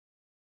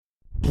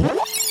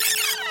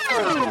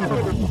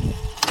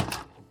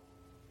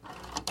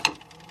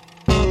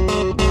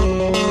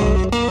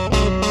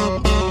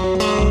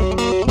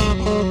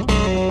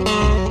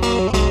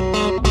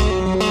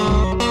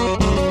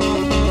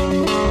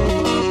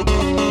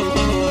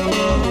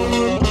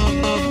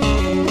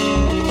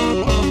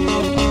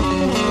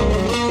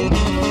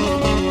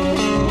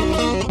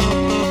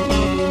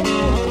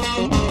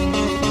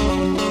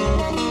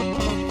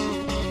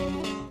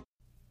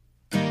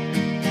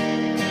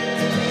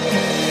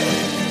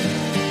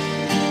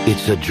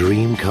It's a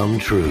dream come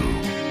true.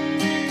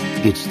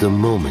 It's the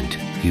moment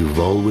you've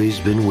always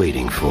been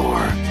waiting for.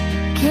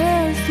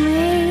 Kiss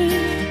me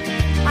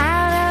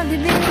out of the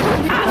bed.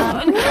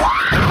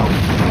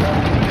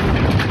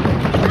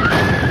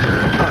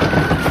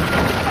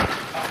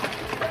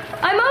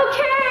 I'm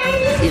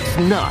okay. It's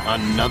not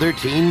another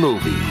teen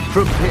movie.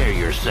 Prepare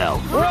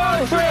yourself.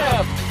 Road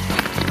trip!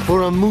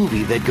 For a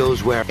movie that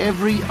goes where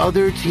every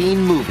other teen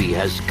movie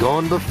has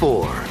gone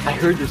before. I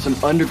heard there's some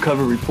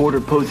undercover reporter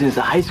posing as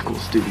a high school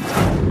student.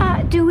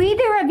 Do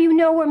either of you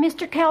know where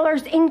Mr.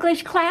 Keller's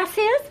English class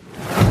is?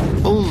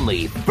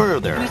 Only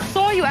further. We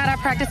saw you at our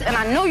practice, and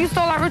I know you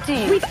stole our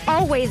routine. We've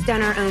always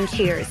done our own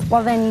cheers.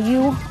 Well, then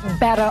you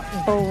better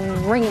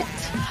bring it.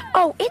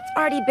 Oh, it's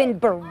already been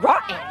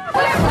brought in.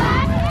 We're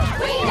black.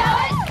 We know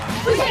it.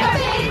 We take our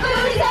big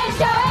booties and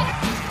show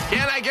it.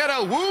 Can I get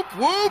a whoop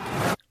whoop?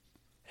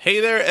 Hey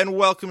there, and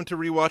welcome to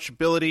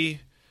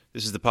Rewatchability.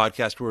 This is the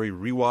podcast where we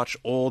rewatch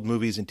old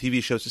movies and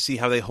TV shows to see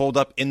how they hold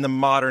up in the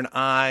modern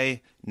eye,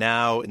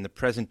 now in the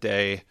present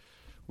day.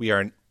 We are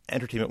an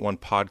Entertainment One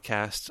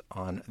podcast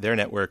on their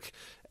network,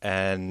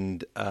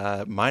 and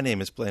my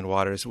name is Blaine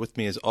Waters. With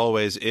me, as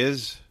always,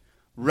 is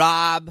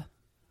Rob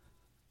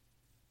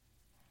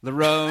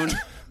Larone.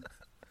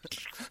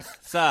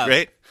 What's up?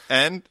 Great,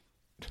 and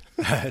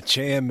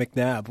J.M.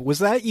 McNabb. Was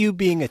that you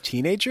being a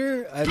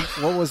teenager?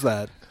 What was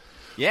that?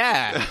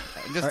 Yeah,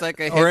 just like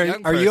a hip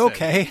young person. Are you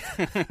okay?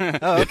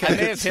 Oh, okay. I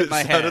may have hit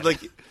my head.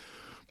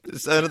 It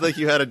sounded like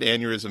you had an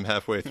aneurysm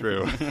halfway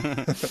through.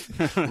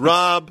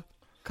 Rob,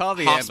 call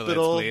the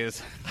hospital.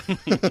 ambulance,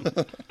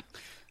 please.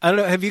 I don't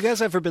know. Have you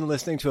guys ever been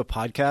listening to a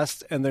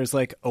podcast and there's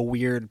like a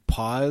weird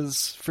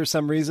pause for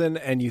some reason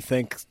and you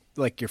think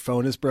like your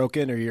phone is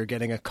broken or you're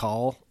getting a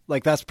call?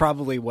 Like that's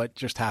probably what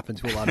just happened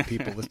to a lot of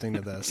people listening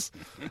to this.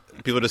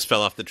 People just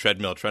fell off the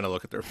treadmill trying to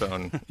look at their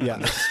phone.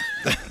 Yeah.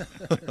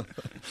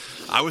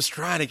 I was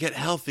trying to get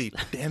healthy,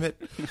 damn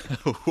it.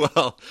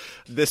 Well,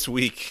 this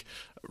week,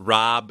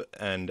 Rob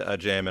and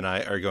Jam and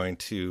I are going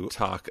to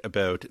talk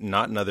about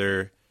not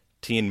another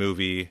teen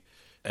movie.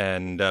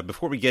 And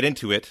before we get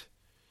into it,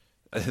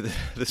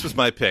 this was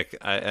my pick,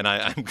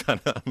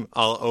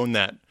 I'll own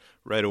that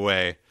right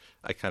away.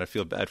 I kind of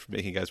feel bad for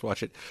making you guys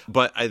watch it.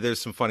 But there's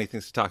some funny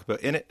things to talk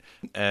about in it.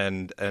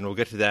 And we'll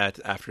get to that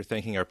after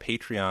thanking our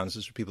Patreons.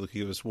 Those are people who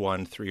give us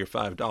 $1, $3, or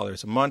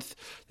 $5 a month.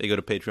 They go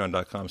to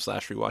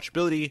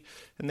patreon.com/rewatchability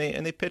and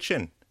they pitch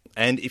in.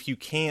 And if you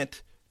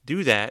can't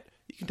do that,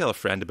 you can tell a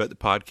friend about the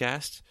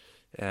podcast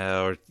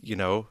or,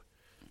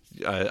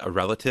 a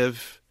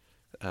relative,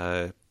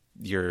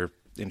 your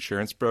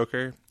insurance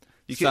broker.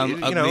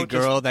 Some ugly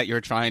girl that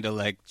you're trying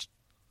to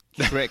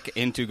trick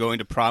into going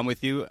to prom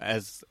with you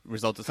as a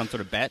result of some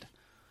sort of bet?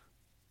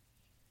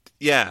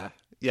 Yeah.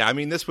 I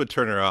mean, this would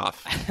turn her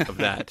off of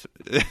that.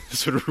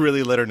 This would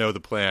really let her know the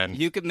plan.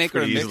 You could make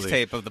her a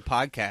mixtape of the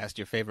podcast,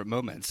 your favorite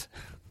moments.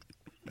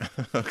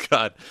 Oh,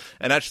 God.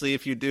 And actually,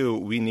 if you do,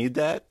 we need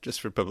that just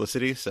for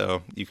publicity,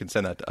 so you can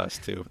send that to us,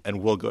 too,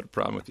 and we'll go to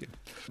prom with you.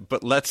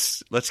 But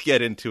let's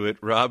get into it.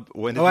 Rob,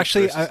 when did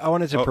I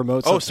wanted to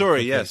promote something. Oh,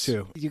 sorry, yes.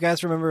 Too. You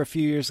guys remember a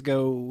few years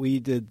ago we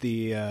did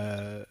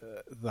the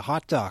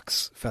Hot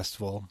Docs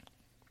Festival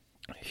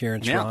here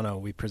in Toronto.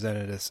 We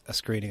presented a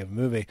screening of a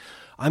movie.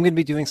 I'm going to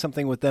be doing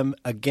something with them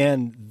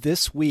again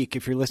this week.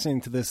 If you're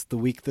listening to this the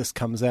week this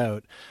comes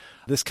out,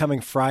 this coming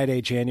Friday,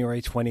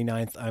 January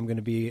 29th, I'm going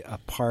to be a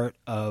part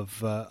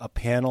of a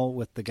panel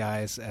with the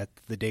guys at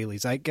the Daily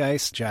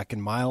Zeitgeist, Jack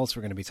and Miles.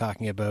 We're going to be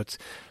talking about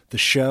the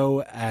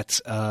show at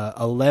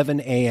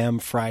 11 a.m.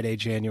 Friday,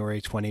 January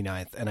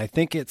 29th. And I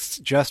think it's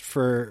just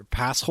for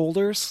pass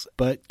holders,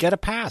 but get a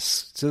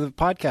pass to the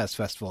podcast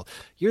festival.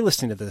 You're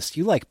listening to this.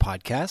 You like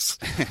podcasts.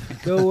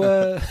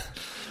 Go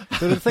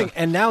to the thing.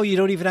 And now you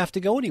don't even have to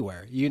go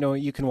anywhere.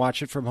 You can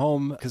watch it from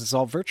home because it's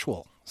all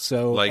virtual.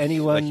 So like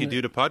anyone, you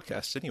do to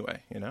podcasts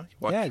anyway,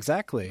 Yeah,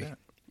 exactly.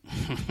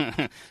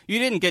 Yeah. You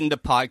didn't get into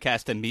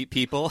podcasts to meet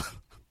people,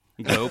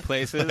 go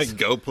places.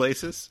 Go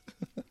places.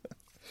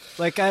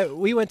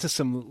 We went to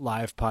some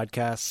live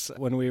podcasts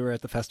when we were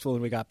at the festival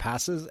and we got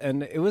passes,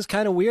 and it was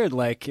kind of weird,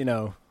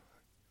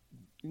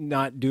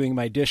 not doing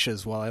my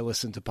dishes while I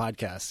listened to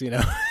podcasts.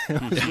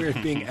 It was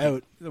weird being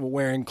out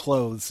wearing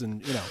clothes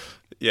and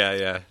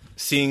Yeah.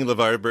 Seeing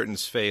LeVar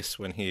Burton's face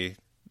when he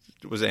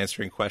was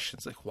answering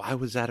questions, why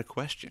was that a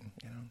question?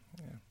 Yeah.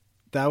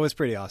 That was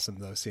pretty awesome,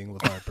 though, seeing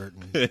LeVar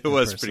Burton. It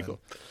was pretty cool.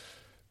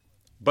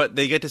 But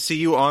they get to see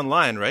you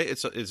online, right?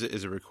 Is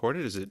it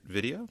recorded? Is it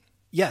video?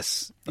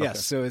 Yes. Okay.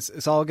 So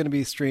it's all going to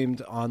be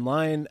streamed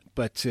online,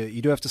 but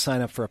you do have to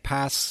sign up for a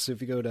pass. So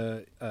if you go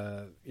to,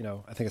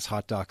 I think it's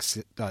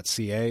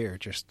hotdocs.ca or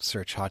just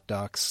search Hot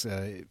Docs,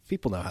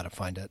 people know how to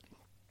find it.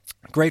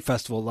 Great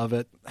festival. Love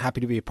it.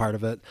 Happy to be a part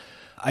of it.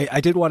 I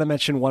did want to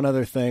mention one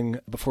other thing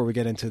before we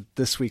get into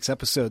this week's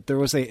episode. There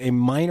was a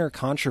minor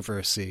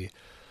controversy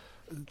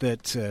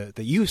that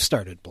you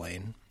started,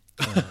 Blaine,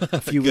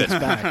 a few weeks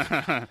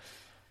back.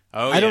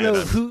 I don't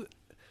know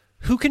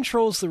who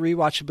controls the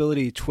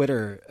rewatchability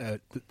Twitter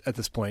at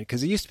this point?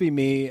 Because it used to be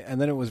me, and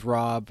then it was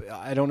Rob.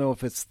 I don't know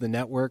if it's the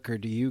network, or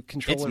do you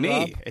control it, It's me.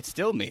 Rob? It's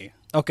still me.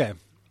 Okay.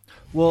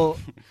 Well,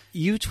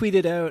 you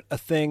tweeted out a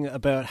thing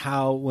about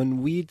how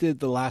when we did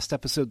the last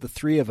episode, the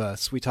three of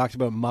us, we talked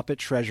about Muppet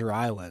Treasure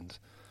Island.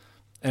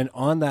 And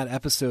on that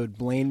episode,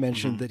 Blaine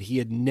mentioned that he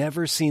had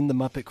never seen the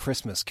Muppet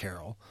Christmas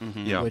Carol,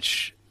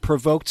 which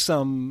provoked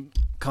some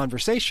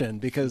conversation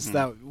because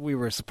that we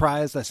were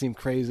surprised. That seemed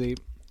crazy.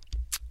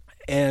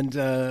 And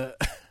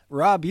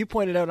Rob, you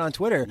pointed out on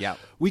Twitter,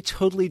 we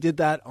totally did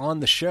that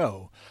on the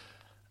show.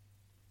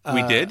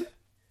 We did?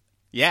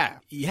 Yeah,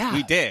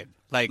 we did.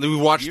 Like we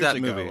watched years that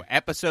ago, movie.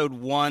 episode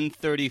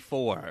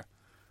 134.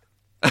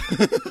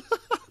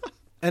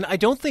 And I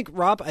don't think,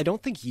 Rob,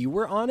 you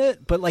were on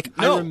it, but No.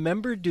 I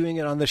remember doing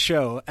it on the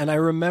show, and I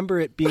remember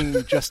it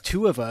being just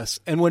two of us.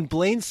 And when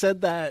Blaine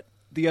said that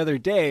the other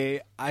day,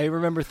 I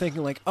remember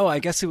thinking oh, I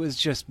guess it was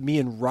just me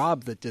and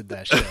Rob that did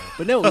that show.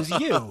 But no, it was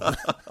you.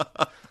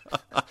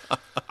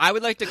 I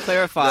would like to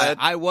clarify,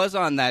 I was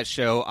on that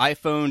show. I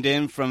phoned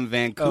in from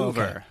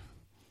Vancouver.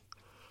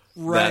 Okay.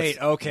 Right,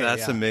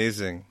 That's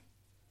amazing.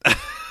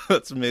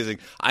 That's amazing.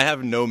 I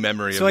have no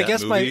memory of that So I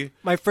guess movie.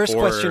 my first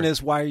question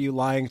is, why are you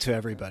lying to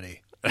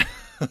everybody?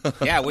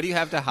 Yeah, what do you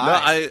have to No,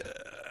 hide?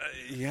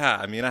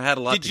 I mean, I had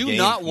a lot Did to you gain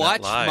not from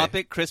watch that lie.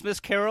 Muppet Christmas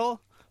Carol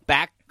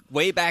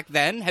way back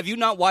then? Have you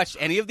not watched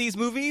any of these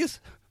movies?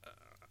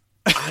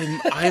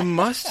 I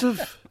must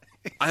have.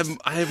 I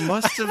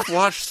must have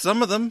watched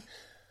some of them.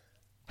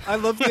 I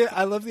love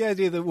the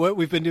idea that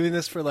we've been doing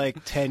this for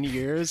 10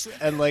 years,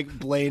 and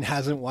Blaine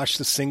hasn't watched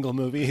a single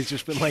movie. He's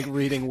just been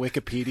reading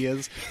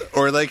Wikipedias,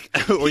 Or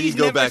you He's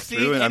go never back seen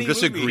through and I'm any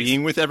just movies.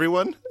 agreeing with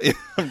everyone.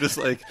 I'm just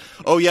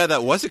oh yeah,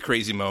 that was a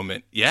crazy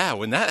moment. Yeah,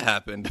 when that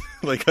happened.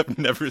 I've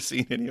never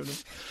seen any of them.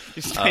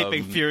 He's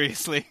typing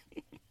furiously.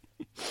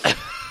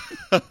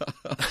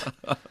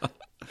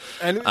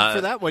 and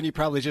for that one, you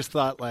probably just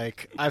thought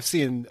I've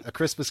seen A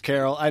Christmas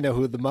Carol. I know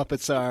who the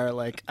Muppets are.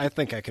 I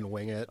think I can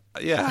wing it.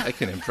 Yeah, I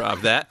can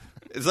improv that.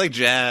 It's like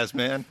jazz,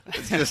 man.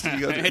 It's just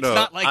It's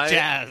not like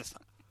jazz.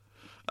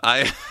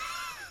 I've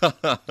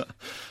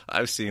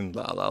seen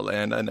La La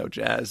Land. I know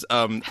jazz.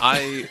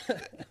 I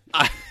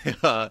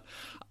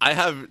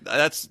have.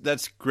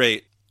 That's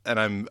great, and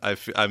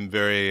I'm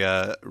very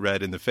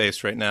red in the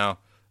face right now.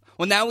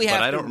 Well, now we But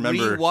have I to don't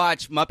remember-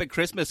 rewatch Muppet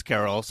Christmas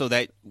Carol so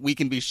that we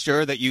can be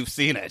sure that you've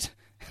seen it.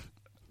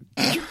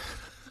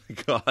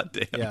 God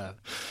damn. Yeah,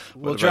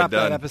 we'll have I drop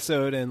that done?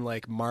 episode in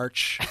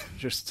March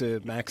just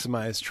to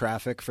maximize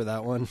traffic for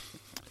that one.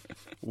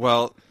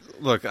 Well,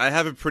 look, I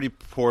have a pretty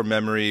poor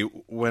memory.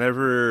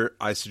 Whenever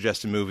I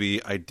suggest a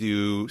movie, I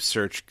do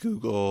search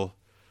Google,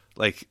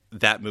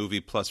 that movie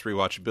plus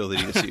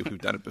rewatchability to see if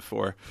we've done it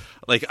before.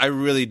 I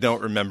really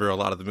don't remember a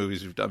lot of the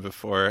movies we've done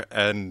before,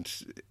 and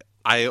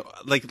I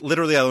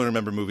literally I only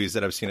remember movies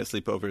that I've seen at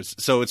sleepovers.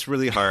 So it's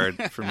really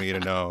hard for me to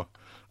know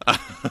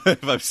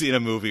if I've seen a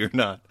movie or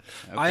not.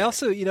 Okay. I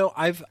also,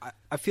 I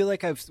feel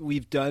like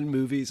we've done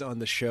movies on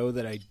the show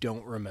that I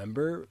don't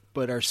remember,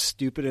 but are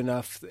stupid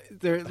enough.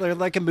 They're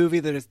like a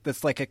movie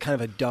that's like a kind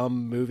of a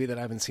dumb movie that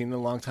I haven't seen in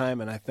a long time,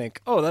 and I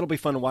think, oh, that'll be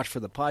fun to watch for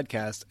the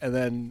podcast, and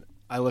then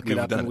I look it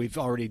up and we've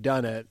already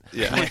done it.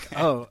 Yeah. I'm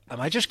oh, am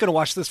I just going to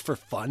watch this for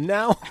fun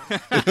now?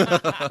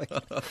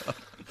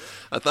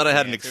 I thought I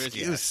had an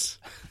excuse.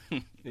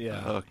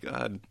 Yeah. Oh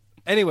God.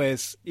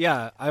 Anyways,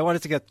 yeah, I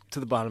wanted to get to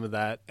the bottom of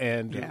that,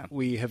 and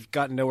we have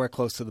gotten nowhere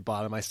close to the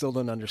bottom. I still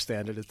don't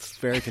understand it. It's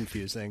very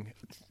confusing.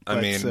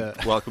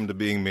 Welcome to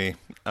being me.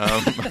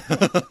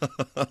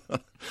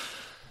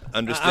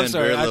 Understand I'm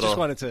sorry, very little. I just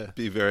wanted to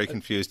be very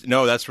confused.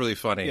 No, that's really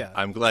funny. Yeah.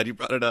 I'm glad you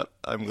brought it up.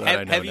 I'm glad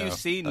I know Have now. you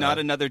seen Not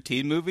Another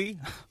Teen Movie?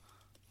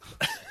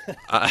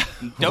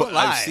 Don't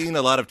lie. I've seen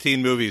a lot of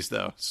teen movies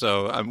though,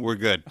 so we're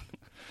good.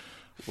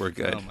 We're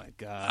good. Oh my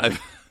God.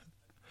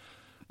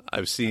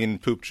 I've seen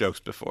poop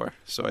jokes before,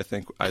 so I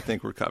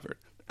think we're covered.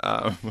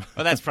 Well,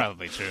 that's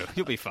probably true.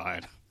 You'll be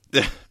fine.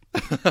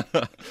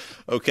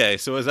 Okay,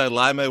 so as I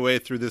lie my way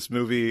through this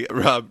movie,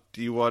 Rob,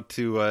 do you want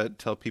to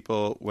tell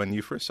people when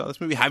you first saw this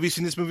movie? Have you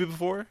seen this movie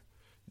before?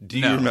 Do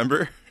you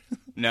remember?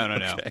 No.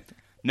 Okay.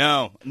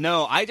 No.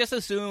 I just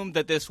assumed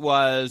that this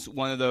was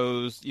one of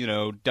those,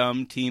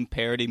 dumb teen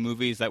parody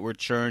movies that were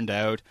churned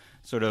out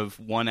sort of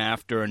one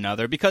after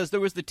another, because there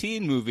was the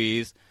teen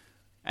movies,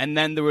 and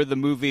then there were the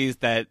movies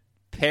that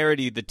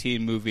parodied the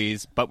teen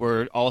movies, but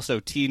were also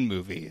teen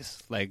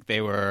movies.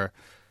 They were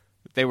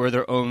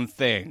their own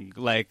thing.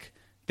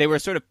 They were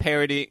sort of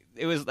parody.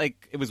 It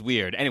was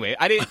weird. Anyway,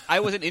 I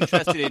wasn't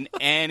interested in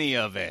any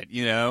of it,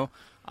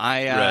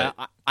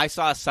 I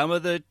saw some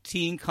of the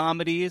teen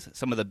comedies,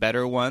 some of the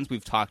better ones.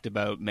 We've talked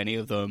about many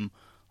of them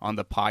on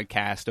the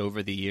podcast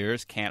over the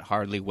years. Can't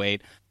hardly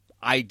wait.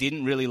 I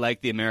didn't really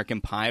like the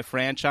American Pie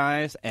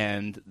franchise,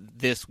 and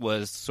this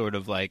was sort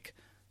of like,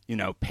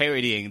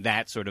 parodying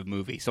that sort of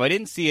movie. So I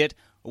didn't see it.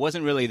 I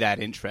wasn't really that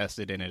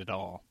interested in it at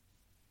all.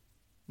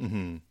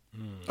 Mm-hmm.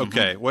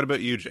 Okay, what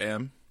about you,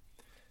 Jam?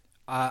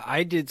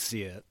 I did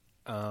see it.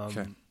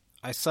 Okay.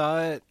 I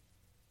saw it,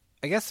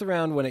 I guess,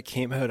 around when it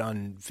came out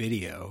on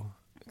video,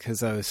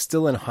 because I was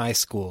still in high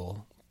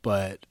school,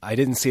 but I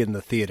didn't see it in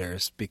the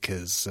theaters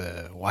because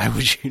why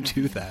would you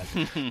do that?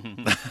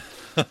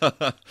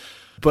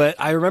 But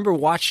I remember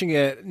watching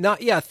it,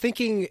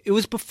 thinking it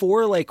was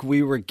before like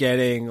we were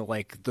getting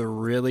like the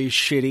really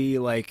shitty,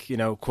 like,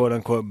 quote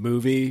unquote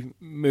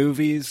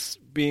movies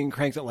being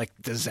cranked out, like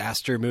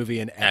disaster movie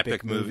and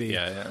epic movie.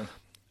 Yeah.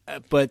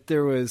 But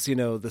there was,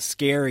 the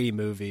scary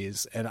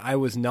movies, and I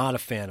was not a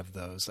fan of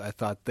those. I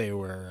thought they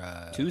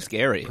were too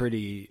scary.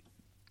 Too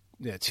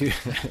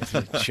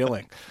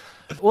chilling.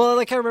 Well,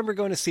 like I remember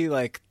going to see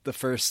like the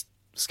first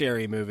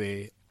scary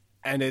movie,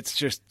 and it's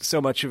just so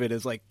much of it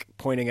is like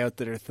pointing out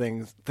that are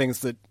things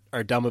that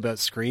are dumb about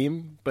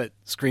Scream, but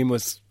Scream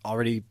was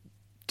already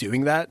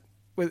doing that.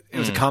 It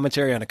was a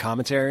commentary on a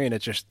commentary, and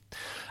it just,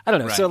 I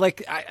don't know. Right. So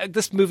like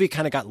this movie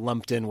kind of got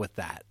lumped in with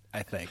that,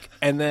 I think.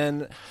 And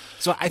then,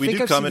 so I think we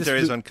do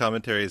commentaries on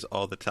commentaries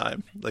all the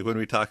time. Like when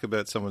we talk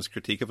about someone's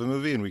critique of a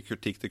movie and we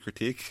critique the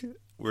critique,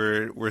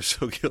 we're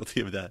so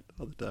guilty of that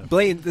all the time.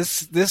 Blaine,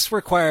 this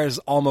requires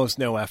almost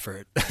no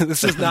effort.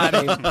 This is not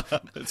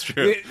a. It's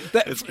true.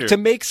 It's true. To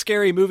make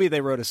Scary Movie,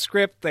 they wrote a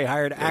script, they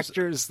hired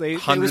actors,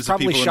 it was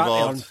probably shot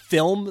on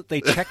film.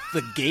 They checked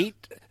the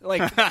gate.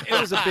 Like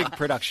it was a big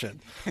production.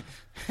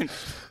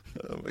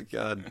 Oh my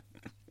God.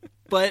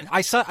 But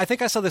I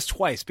think I saw this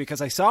twice,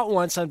 because I saw it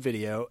once on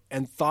video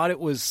and thought it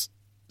was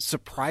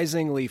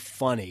surprisingly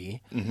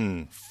funny.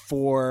 Mm-hmm.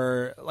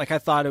 I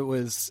thought it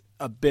was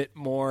a bit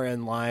more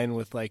in line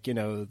with like,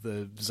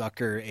 the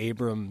Zucker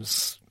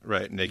Abrams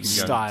Naked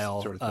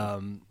style. Gun sort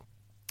of thing.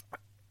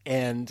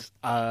 And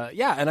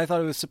I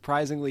thought it was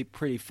surprisingly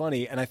pretty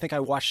funny. And I think I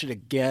watched it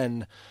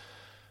again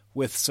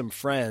with some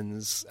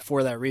friends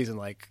for that reason.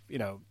 Like,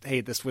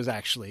 hey, this was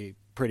actually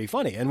pretty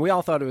funny. And we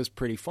all thought it was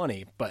pretty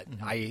funny, but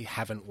I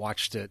haven't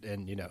watched it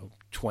in,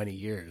 20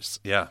 years.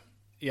 Yeah.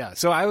 Yeah.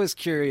 So I was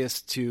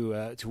curious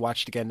to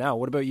watch it again now.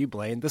 What about you,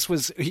 Blaine? This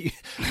was, we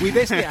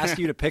basically asked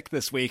you to pick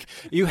this week.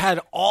 You had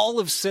all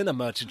of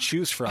cinema to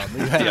choose from.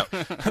 You had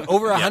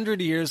over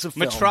 100 years of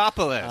film.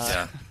 Metropolis.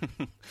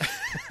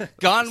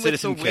 Gone with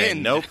Citizen the Kane.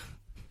 Wind. Nope.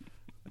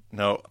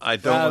 No, I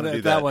don't want to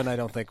do that. That one I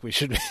don't think we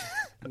should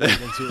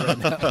get into right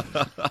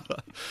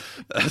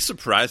now.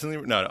 Surprisingly,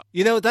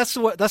 no.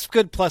 That's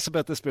good plus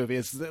about this movie.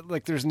 It's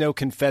like there's no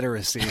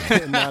Confederacy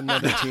in not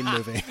another teen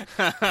movie.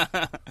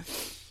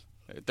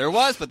 There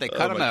was, but they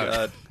cut him out.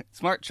 God.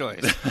 Smart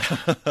choice.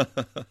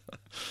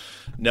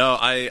 No,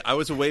 I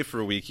was away for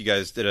a week. You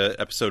guys did an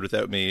episode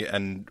without me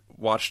and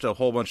watched a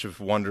whole bunch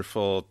of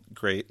wonderful,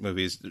 great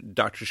movies.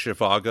 Dr.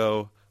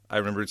 Zhivago, I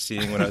remembered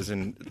seeing when I was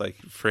in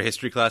for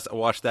history class. I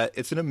watched that.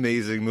 It's an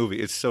amazing movie.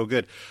 It's so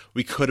good.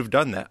 We could have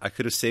done that. I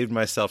could have saved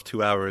myself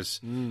 2 hours,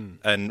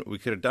 and we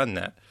could have done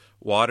that.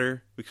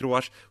 Water. We could have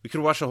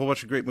watched a whole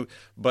bunch of great movies.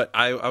 But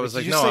I was Did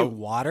like, you no. say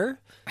Water?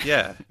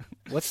 Yeah.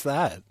 What's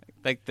that?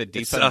 Like the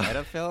Deepa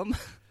Meta film?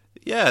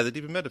 Yeah, the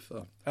Deepa Meta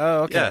film.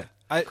 Oh, okay. Yeah.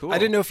 Cool. I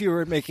didn't know if you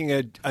were making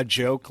a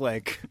joke,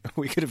 like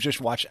we could have just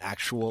watched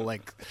actual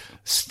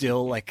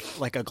still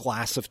like a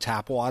glass of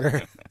tap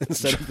water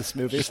instead of this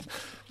movie.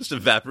 Just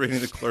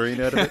evaporating the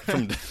chlorine out of it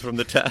from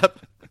the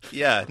tap.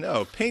 Yeah,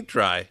 no, paint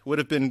dry would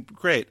have been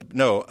great.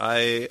 No,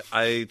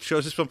 I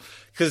chose this film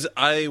because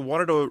I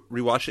wanted to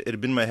rewatch it. It had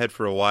been in my head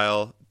for a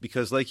while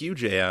because, like you,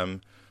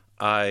 JM,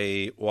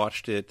 I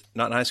watched it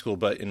not in high school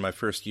but in my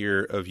first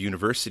year of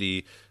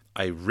university.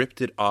 I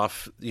ripped it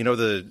off.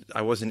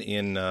 I wasn't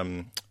in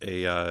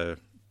a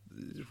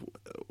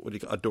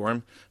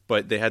dorm,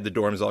 but they had the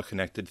dorms all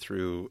connected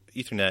through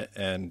Ethernet,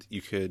 and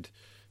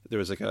there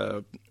was like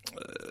it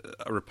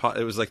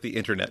was like the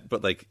internet,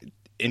 but like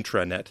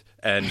intranet,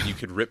 and you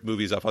could rip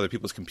movies off other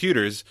people's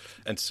computers.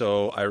 And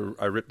so I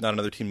ripped Not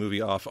Another Teen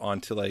Movie off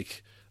onto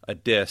like a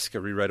disc, a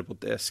rewritable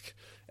disc.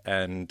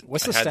 And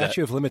what's the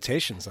statute of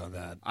limitations on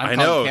that? I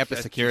know campus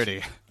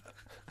security.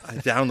 I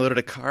downloaded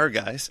a car,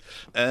 guys,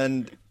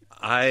 and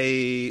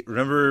I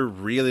remember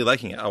really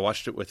liking it. I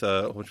watched it with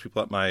a whole bunch of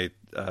people at my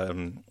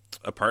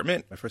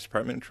apartment, my first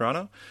apartment in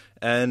Toronto,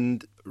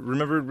 and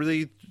remember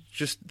really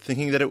just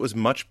thinking that it was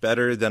much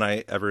better than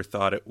I ever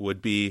thought it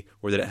would be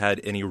or that it had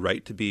any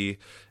right to be.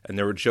 And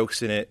there were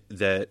jokes in it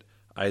that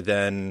I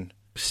then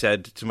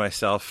said to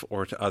myself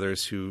or to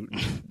others who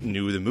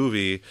knew the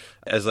movie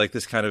as like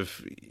this kind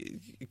of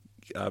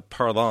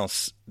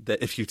parlance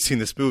that if you'd seen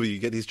this movie, you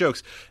get these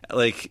jokes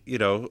like,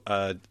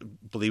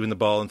 believe in the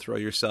ball and throw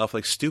yourself,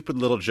 like stupid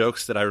little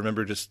jokes that I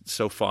remember just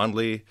so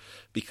fondly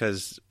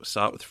because I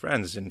saw it with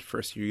friends in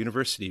first year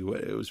university.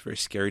 It was a very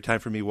scary time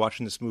for me.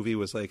 Watching this movie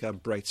was like a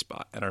bright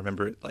spot, and I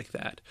remember it like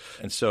that.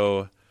 And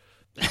so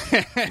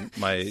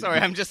Sorry,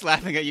 I'm just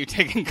laughing at you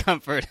taking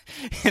comfort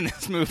in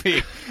this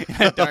movie in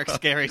a dark,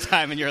 scary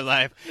time in your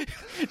life.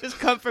 Just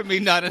comfort me,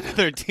 not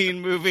another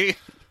teen movie.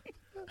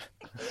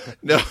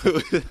 No,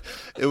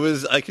 it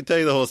was. I can tell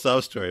you the whole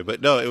sob story,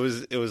 but no, it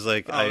was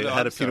like I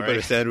had a peanut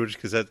butter sandwich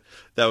because that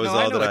was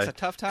all that it's a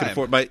tough time. could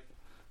afford.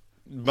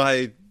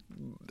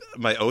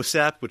 My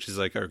OSAP, which is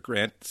like our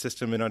grant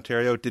system in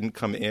Ontario, didn't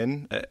come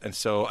in, and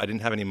so I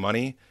didn't have any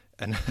money.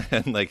 And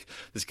like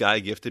this guy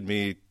gifted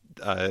me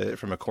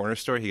from a corner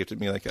store. He gifted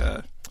me like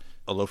a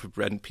loaf of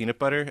bread and peanut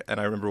butter. And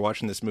I remember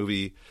watching this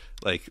movie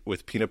like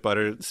with peanut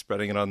butter,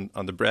 spreading it on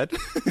the bread.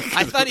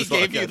 I thought he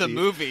gave you the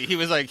movie. He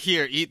was like,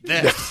 "Here, eat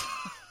this.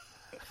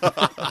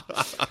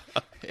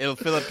 It'll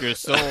fill up your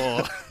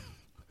soul."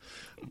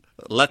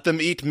 Let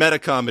them eat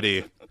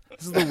meta-comedy.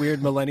 This is the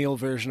weird millennial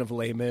version of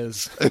Les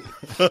Mis. Get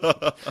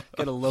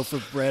a loaf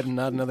of bread and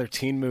not another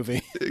teen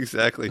movie.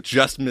 Exactly.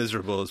 Just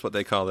miserable is what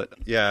they call it.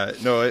 Yeah.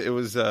 No, it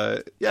was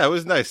it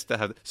was nice to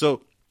have.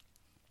 So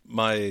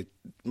my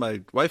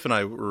wife and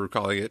I were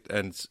recalling it,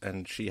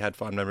 and she had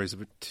fond memories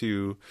of it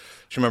too.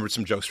 She remembered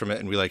some jokes from it,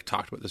 and we like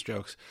talked about those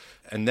jokes.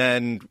 And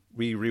then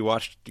we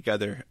rewatched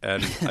together,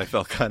 and I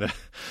felt kind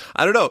of,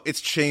 I don't know,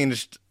 it's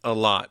changed a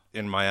lot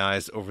in my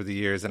eyes over the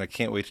years, and I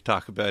can't wait to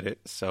talk about it.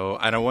 So,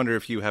 and I wonder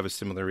if you have a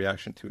similar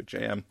reaction to it,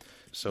 JM.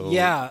 So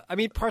yeah, I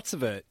mean, parts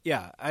of it,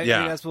 yeah. I mean,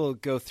 as we'll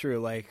go through,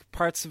 like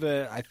parts of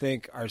it, I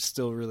think are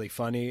still really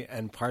funny,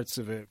 and parts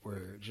of it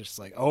were just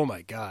like, oh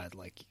my god,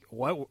 like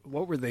what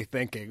were they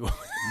thinking?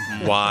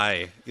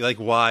 Why? Like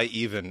why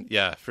even?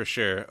 Yeah, for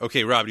sure.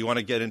 Okay, Rob, do you want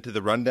to get into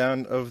the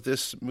rundown of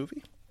this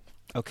movie?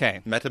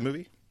 Okay, meta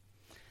movie.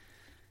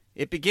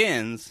 It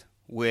begins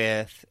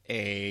with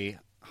a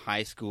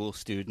high school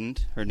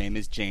student. Her name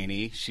is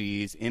Janie.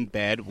 She's in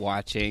bed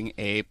watching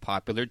a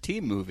popular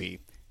teen movie.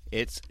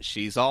 It's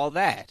She's All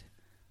That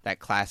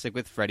classic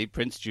with Freddie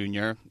Prinze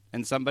Jr.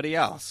 and somebody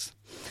else.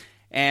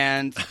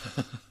 And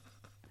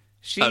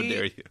she... How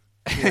dare you?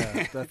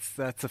 Yeah,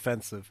 that's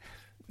offensive.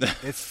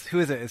 Who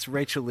is it? It's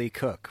Rachel Lee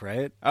Cook,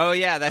 right? Oh,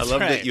 yeah, that's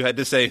right. I love that you had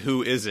to say,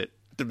 who is it,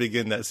 to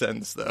begin that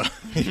sentence, though.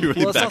 You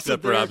really backed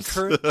up Rob's...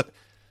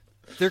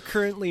 They're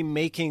currently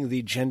making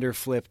the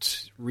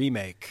gender-flipped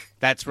remake.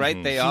 That's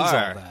right, they are. She's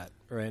All That.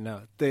 Right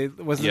now, there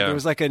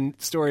was like a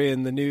story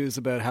in the news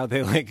about how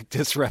they like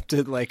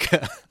disrupted like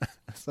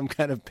some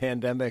kind of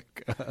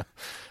pandemic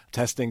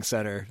testing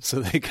center so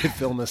they could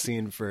film a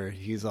scene for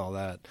He's All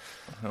That.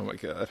 Oh my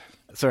god!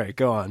 Sorry,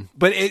 go on.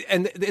 But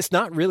it's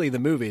not really the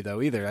movie though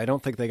either. I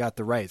don't think they got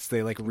the rights.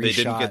 They like reshot. They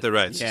didn't get the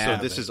rights. Yeah,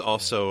 so this is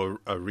also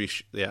a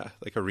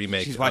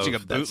remake. She's watching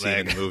of a bootleg that scene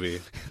in the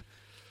movie.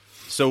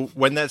 So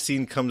when that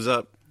scene comes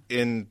up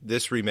in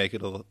this remake,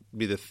 it'll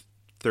be the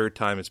third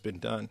time it's been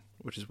done,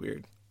 which is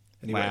weird.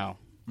 Anyway. Wow.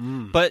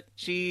 But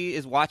she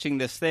is watching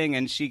this thing,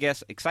 and she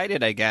gets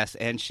excited, I guess,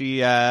 and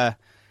she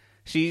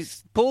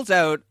pulls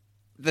out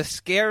the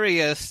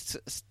scariest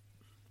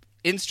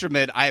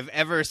instrument I've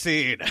ever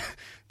seen.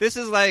 This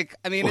is like,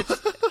 I mean,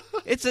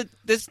 it's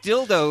this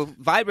dildo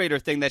vibrator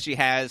thing that she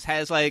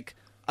has like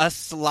a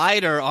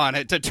slider on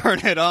it to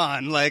turn it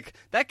on. Like,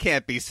 that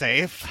can't be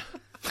safe.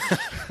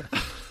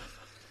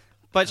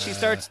 But she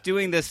starts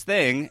doing this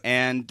thing,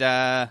 and,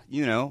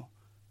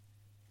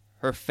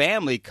 her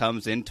family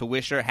comes in to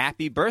wish her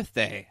happy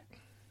birthday.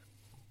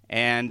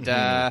 And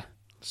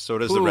so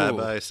does the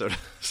rabbi, so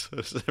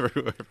does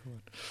everyone.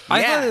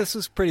 I thought this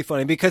was pretty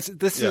funny because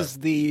this is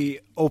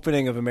the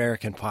opening of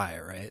American Pie,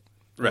 right?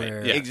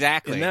 Right, yeah.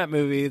 Exactly. In that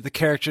movie, the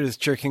character is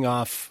jerking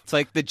off. It's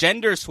like the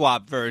gender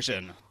swap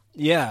version.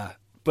 Yeah,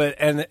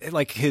 and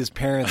like his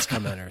parents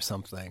come in or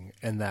something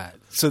and that.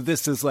 So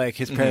this is like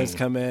his parents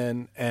come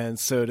in, and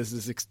so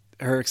does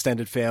her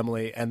extended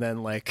family, and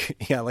then like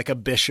a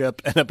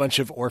bishop and a bunch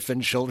of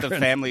orphan children. The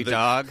family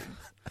dog.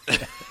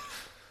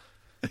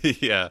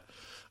 Yeah.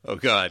 Oh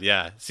god,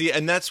 yeah. See,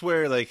 and that's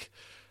where like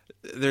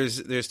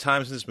there's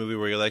times in this movie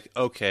where you're like,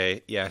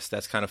 okay, yes,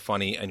 that's kind of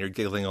funny, and you're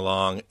giggling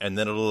along, and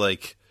then it'll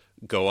like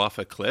go off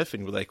a cliff,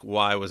 and you're like,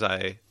 was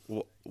I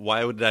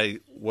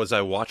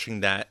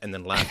watching that and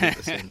then laughing at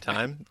the same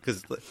time?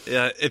 Because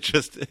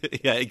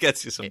it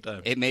gets you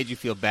sometimes. It made you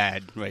feel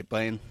bad, right,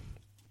 Blaine?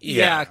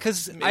 Yeah,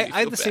 because I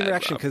had the same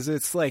reaction, because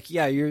it's like,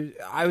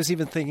 I was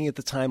even thinking at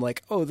the time,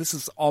 like, oh, this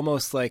is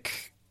almost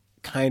like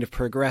kind of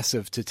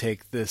progressive to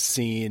take this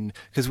scene,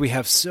 because we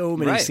have so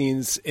many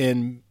scenes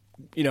in,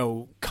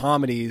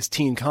 comedies,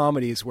 teen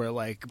comedies, where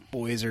like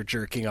boys are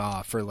jerking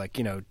off or like,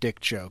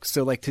 dick jokes.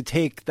 So like to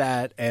take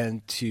that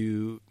and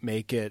to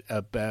make it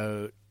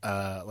about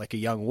like a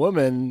young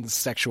woman's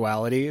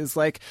sexuality is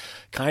like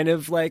kind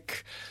of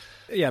like...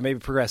 Yeah, maybe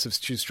progressive's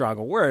too strong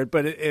a word,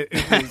 but it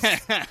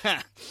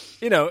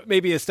was,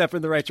 maybe a step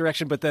in the right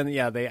direction. But then,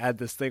 they add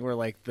this thing where,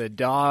 like, the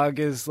dog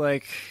is,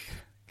 like,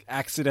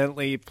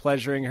 accidentally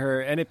pleasuring her,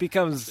 and it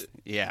becomes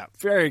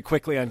very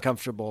quickly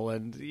uncomfortable.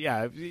 And,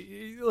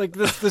 like,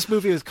 this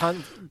movie is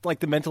like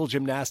the mental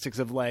gymnastics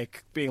of,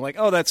 like, being like,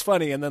 oh, that's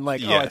funny, and then,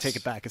 like, oh, I take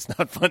it back, it's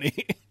not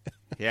funny.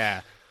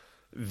 Yeah.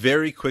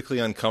 very quickly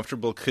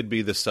uncomfortable could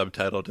be the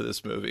subtitle to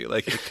this movie.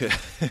 Like,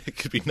 it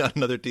could be not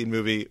another teen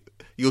movie.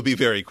 You'll be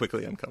very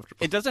quickly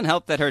uncomfortable. It doesn't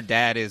help that her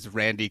dad is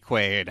Randy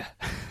Quaid.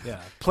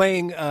 Yeah,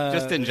 playing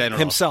just in general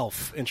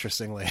himself.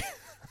 Interestingly,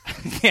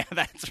 yeah,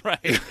 that's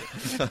right.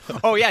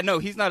 Oh yeah, no,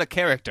 he's not a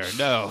character.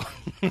 No,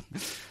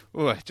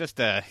 ooh, just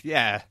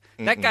yeah,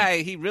 that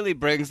guy. He really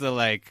brings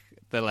the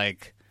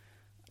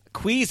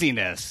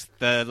queasiness,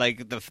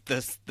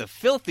 the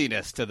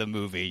filthiness to the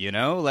movie. You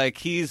know, like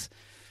he's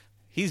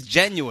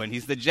genuine.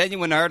 He's the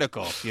genuine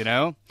article. You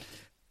know.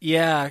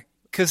 Yeah.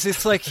 Because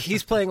it's like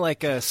he's playing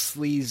like a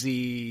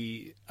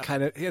sleazy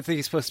kind of. I think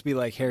he's supposed to be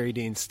like Harry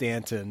Dean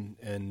Stanton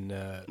in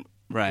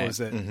right. What was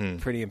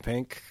it, Pretty in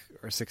Pink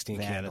or 16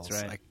 Candles?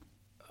 That's right.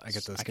 I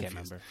get those confused. Can't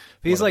remember.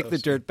 But he's like the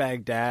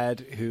dirtbag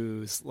dad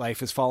whose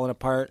life is falling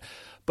apart.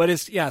 But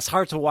it's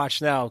hard to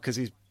watch now because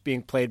he's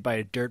being played by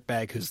a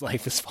dirtbag whose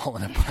life is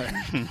falling apart.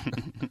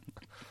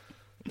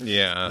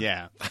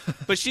 Yeah.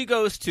 But she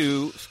goes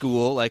to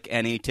school like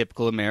any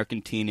typical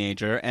American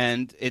teenager,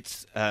 and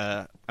it's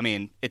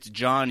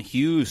John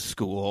Hughes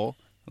School.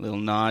 A little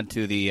nod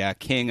to the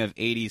king of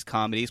 80s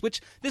comedies,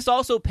 which this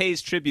also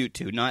pays tribute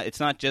to. It's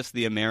not just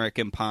the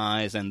American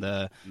Pies and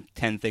the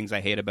 10 Things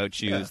I Hate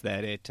About You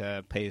that it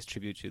pays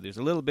tribute to. There's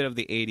a little bit of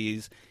the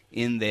 80s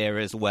in there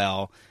as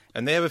well.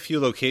 And they have a few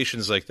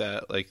locations like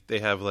that. Like they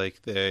have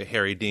like the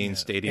Harry Dean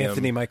Stadium,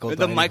 Anthony Michael,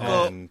 the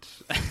Michael, and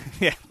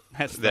yeah,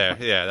 that's there.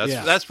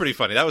 That's pretty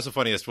funny. That was the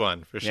funniest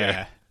one for sure.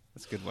 Yeah,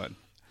 that's a good one.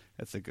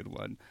 That's a good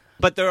one.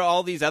 But there are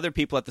all these other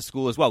people at the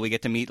school as well. We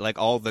get to meet like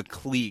all the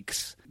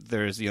cliques.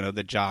 There's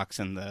the jocks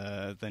and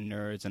the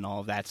nerds and all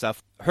of that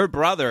stuff. Her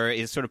brother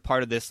is sort of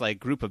part of this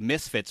like group of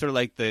misfits, sort of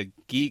like the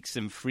geeks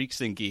and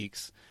freaks and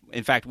geeks.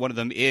 In fact, one of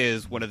them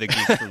is one of the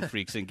geeks from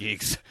Freaks and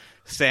Geeks,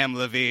 Sam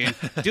Levine,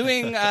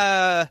 doing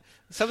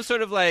some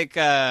sort of like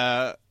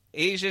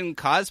Asian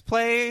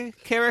cosplay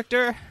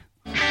character.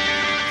 Catch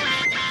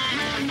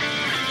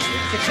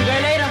you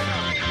guys later.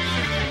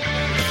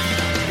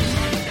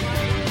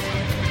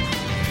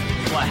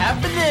 What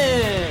happened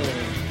there?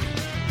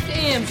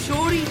 Damn,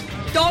 shorty.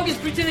 Dog is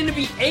pretending to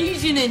be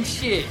Asian and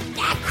shit.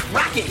 That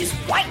Crockett is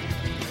white.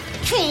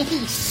 Can't he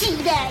see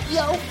that,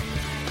 yo?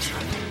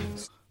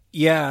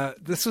 Yeah,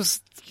 this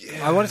was.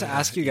 I wanted to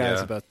ask you guys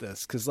about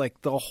this because,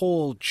 like, the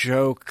whole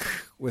joke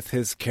with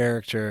his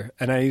character,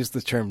 and I use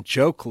the term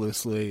 "joke"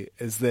 loosely,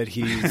 is that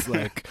he's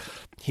like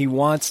he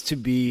wants to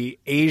be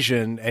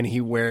Asian, and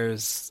he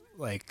wears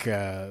like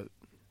I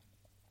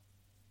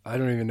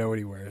don't even know what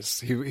he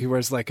wears. He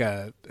wears like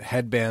a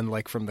headband,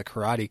 like from the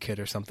Karate Kid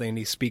or something, and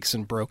he speaks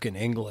in broken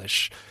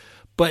English.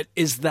 But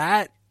is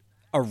that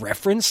a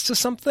reference to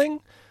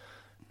something?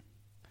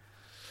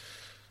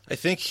 I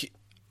think,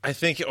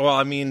 well,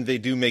 I mean, they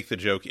do make the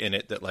joke in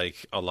it that,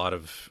 like, a lot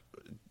of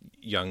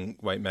young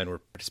white men were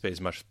participating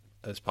as much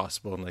as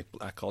possible in, like,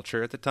 black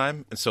culture at the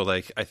time. And so,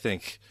 like, I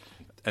think,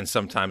 and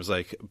sometimes,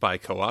 like, by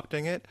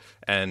co-opting it,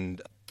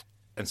 and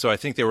so I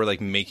think they were,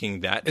 like,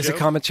 making that It's joke, a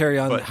commentary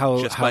on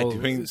how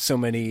doing...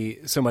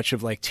 so much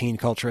of, like, teen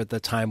culture at the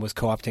time was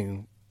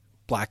co-opting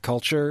black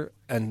culture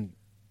and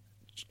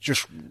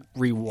just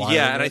rewiring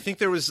Yeah, and it. I think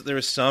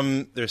there's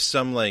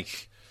some,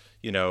 like,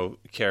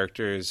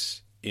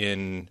 characters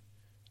in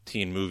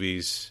teen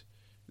movies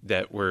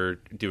that were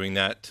doing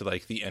that to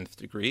like the nth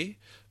degree,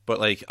 but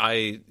like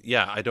I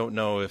don't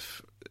know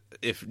if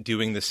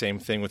doing the same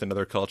thing with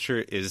another culture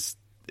is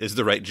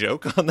the right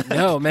joke on that.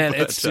 No, man,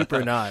 it's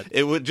super not.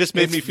 It would just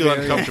made me feel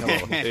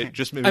uncomfortable. It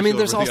just made me feel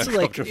there's really also like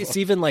uncomfortable. it's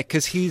even like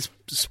because he's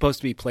supposed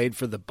to be played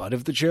for the butt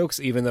of the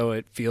jokes, even though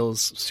it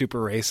feels super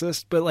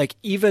racist. But like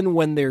even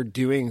when they're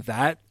doing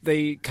that,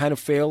 they kind of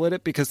fail at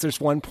it because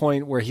there's one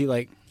point where he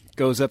like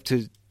goes up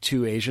to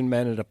two Asian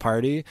men at a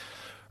party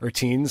or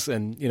teens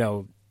and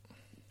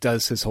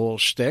does his whole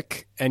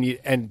shtick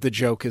and the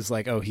joke is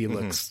like, oh, he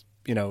looks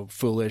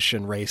foolish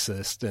and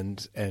racist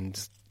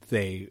and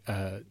they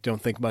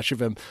don't think much of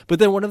him, but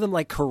then one of them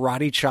like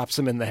karate chops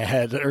him in the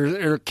head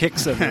or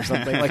kicks him or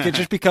something. Like it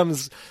just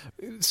becomes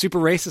super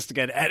racist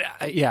again. And,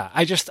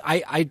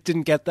 I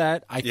didn't get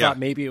that. I thought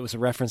maybe it was a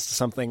reference to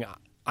something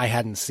I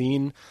hadn't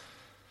seen.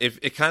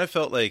 It kind of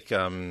felt like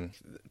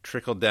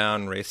trickle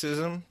down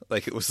racism.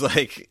 Like it was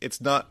like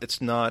it's not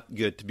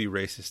good to be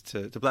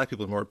racist to black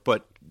people anymore,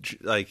 but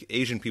like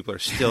Asian people are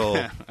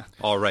still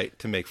all right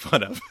to make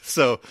fun of.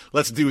 So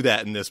let's do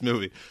that in this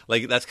movie.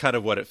 Like that's kind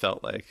of what it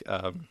felt like.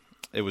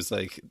 It was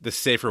like the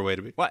safer way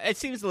to be. Well, it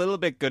seems a little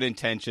bit good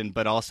intention,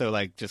 but also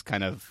like just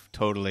kind of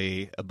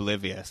totally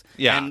oblivious.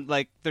 Yeah. And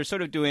like they're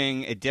sort of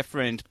doing a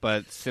different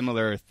but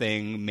similar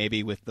thing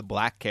maybe with the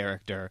black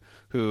character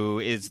who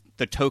is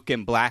the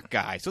token black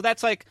guy. So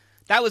that's like,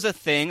 that was a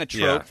thing, a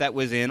trope that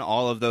was in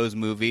all of those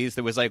movies.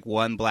 There was like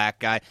one black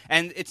guy.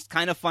 And it's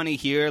kind of funny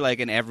here, like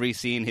in every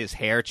scene, his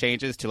hair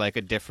changes to like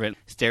a different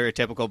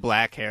stereotypical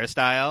black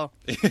hairstyle.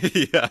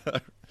 Yeah.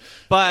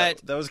 But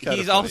that was kind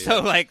he's of funny,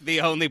 also like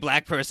the only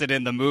black person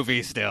in the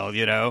movie still,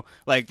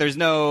 Like there's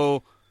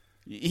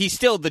he's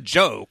still the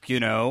joke,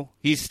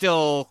 He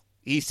still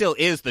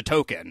is the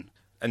token.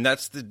 And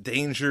that's the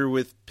danger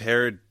with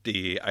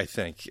parody, I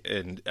think.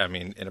 And I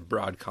mean, in a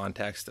broad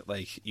context, that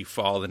like you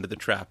fall into the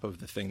trap of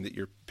the thing that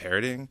you're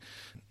parodying.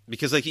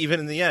 Because like even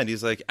in the end,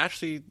 he's like,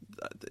 actually,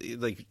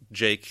 like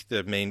Jake,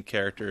 the main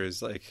character,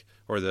 is like,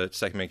 or the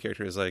second main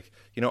character is like,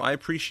 you know, I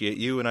appreciate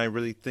you and I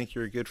really think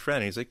you're a good friend.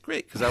 And he's like,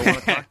 great, because I want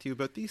to talk to you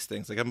about these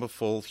things. Like, I'm a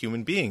full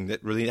human being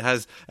that really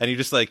has, and he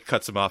just like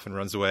cuts him off and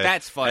runs away.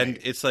 That's funny. And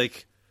it's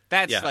like,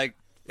 that's yeah. like,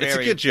 it's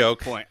a good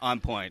joke. On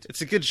point.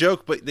 It's a good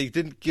joke, but they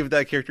didn't give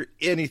that character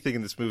anything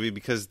in this movie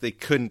because they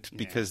couldn't,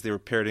 because they were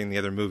parodying the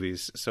other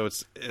movies. So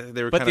it's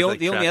they were. But kind the of like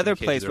the only trapped other in the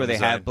cage place of where their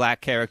they own have design.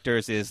 black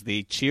characters is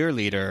the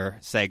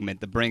cheerleader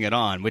segment, the Bring It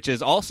On, which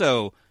is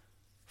also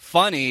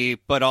funny,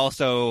 but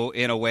also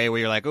in a way where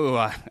you're like, "Ooh,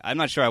 I'm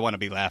not sure I want to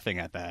be laughing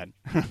at that."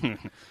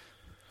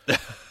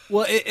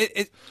 Well,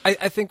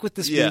 I think with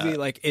this movie,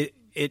 like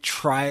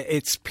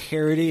it's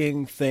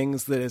parodying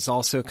things that is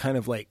also kind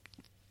of like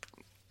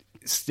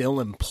still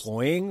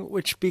employing,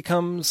 which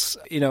becomes,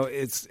 you know,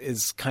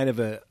 is kind of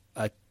a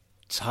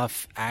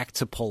tough act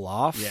to pull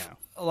off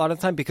a lot of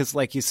the time, because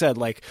like you said,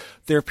 like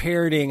they're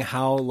parodying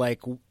how like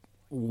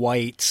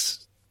white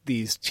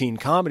these teen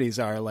comedies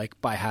are,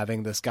 like by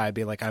having this guy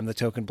be like, I'm the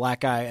token black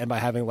guy, and by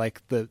having like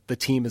the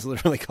team is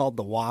literally called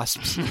the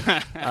Wasps,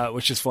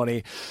 which is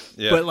funny.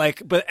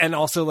 But and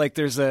also like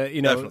there's a,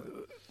 you know, definitely.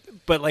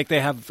 But like they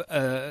have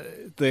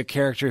the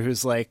character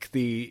who's like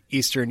the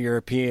Eastern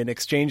European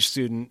exchange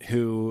student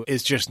who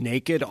is just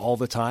naked all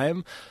the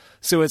time.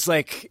 So it's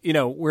like, you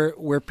know,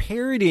 we're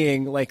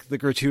parodying like the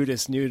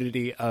gratuitous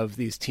nudity of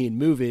these teen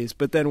movies,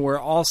 but then we're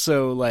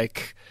also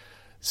like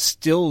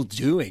still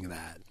doing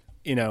that,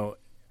 you know,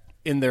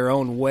 in their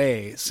own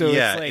way. So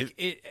it's like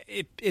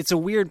it's a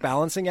weird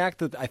balancing act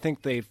that I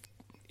think they've,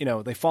 you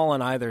know, they fall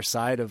on either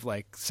side of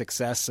like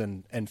success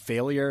and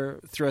failure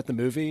throughout the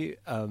movie.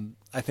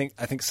 I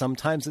think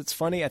sometimes it's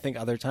funny. I think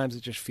other times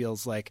it just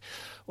feels like,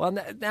 well,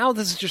 now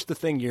this is just the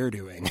thing you're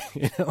doing,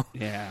 you know?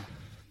 Yeah,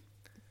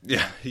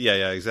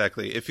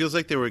 exactly. It feels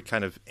like they were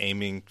kind of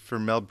aiming for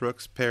Mel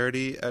Brooks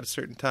parody at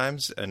certain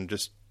times and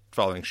just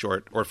falling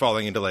short or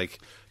falling into like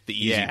the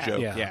easy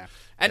joke. Yeah.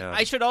 And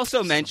I should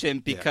also mention,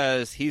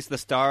 because he's the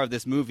star of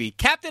this movie,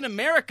 Captain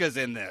America's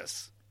in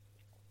this.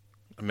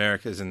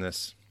 America's in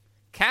this.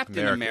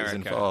 Captain America is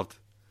involved.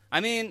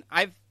 I mean,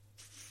 I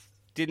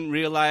didn't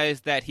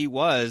realize that he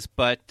was,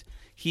 but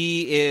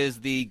he is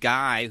the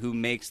guy who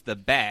makes the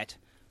bet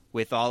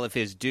with all of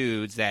his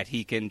dudes that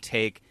he can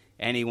take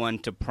anyone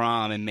to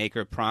prom and make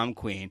her prom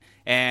queen.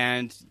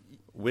 And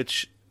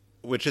which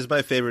is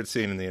my favorite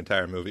scene in the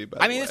entire movie. By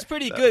I mean, it's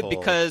pretty good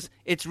because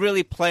it's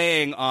really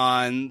playing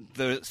on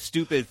the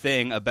stupid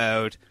thing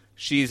about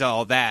she's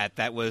all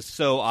that was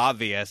so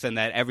obvious and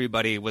that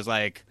everybody was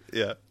like,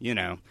 you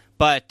know.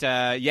 But,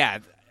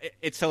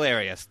 it's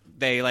hilarious.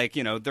 They, like,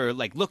 you know, they're,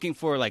 like, looking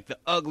for, like, the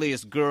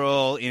ugliest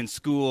girl in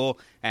school,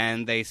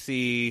 and they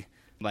see,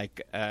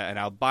 like, an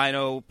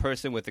albino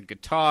person with a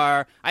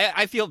guitar.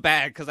 I feel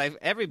bad because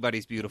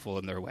everybody's beautiful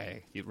in their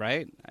way,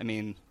 right? I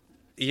mean...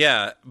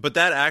 Yeah, but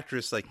that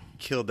actress, like,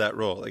 killed that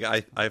role.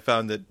 Like, I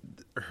found that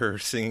her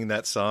singing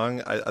that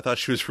song, I thought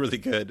she was really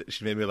good.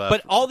 She made me laugh.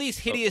 But all these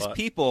hideous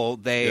people,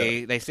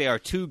 they say are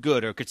too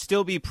good or could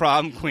still be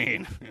prom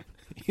queen.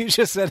 You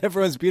just said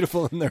everyone's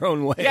beautiful in their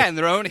own way. Yeah, in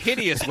their own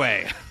hideous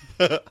way.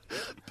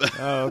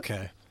 Oh,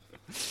 okay.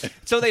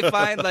 So they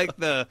find, like,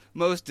 the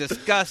most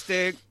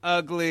disgusting,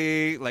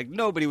 ugly, like,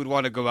 nobody would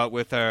want to go out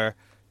with her,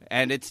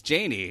 and it's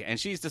Janie, and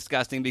she's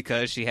disgusting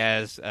because she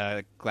has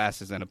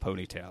glasses and a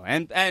ponytail,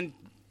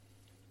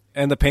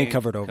 and the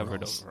paint-covered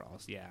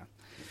overalls. Yeah.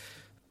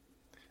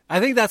 I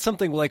think that's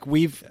something like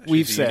we've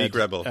said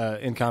rebel.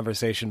 In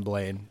conversation,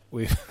 Blaine.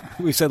 We've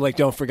said, like,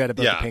 don't forget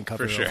about the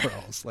paint-covered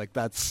overalls. Like,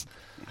 that's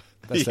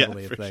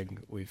definitely a thing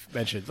we've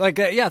mentioned. Like,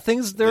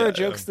 there are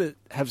jokes that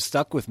have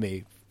stuck with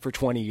me for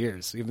 20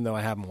 years, even though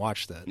I haven't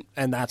watched it.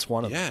 And that's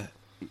one of them.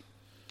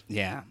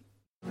 Yeah.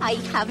 I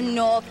have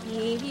no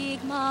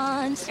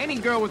pigments. Any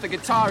girl with a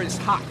guitar is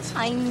hot.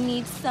 I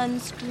need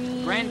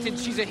sunscreen. Granted,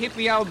 she's a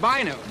hippie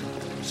albino.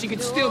 She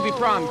could still be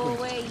prom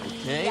queen.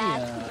 Hey,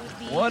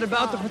 what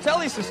about the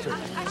Patelli sisters?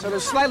 So they're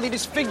slightly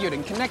disfigured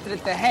and connected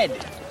at the head.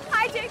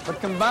 Hi, Jake. But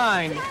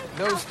combined,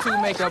 those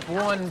two make up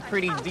one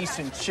pretty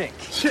decent chick.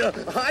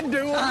 I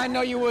do. I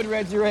know you would,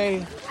 Reggie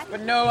Ray.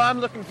 But no, I'm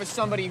looking for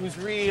somebody who's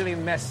really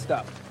messed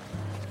up.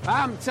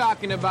 I'm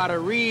talking about a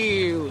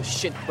real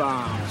shit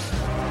bomb.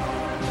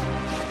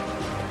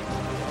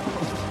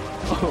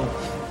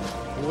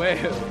 Oh,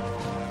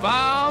 well,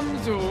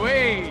 bombs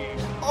away.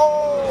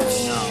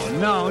 Oh,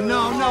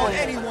 no,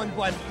 anyone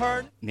but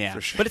her. Yeah,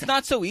 but it's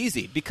not so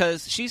easy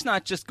because she's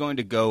not just going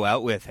to go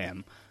out with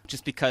him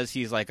just because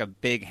he's like a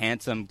big,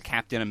 handsome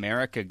Captain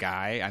America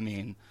guy. I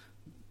mean,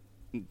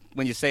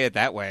 when you say it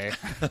that way.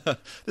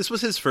 This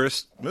was his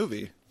first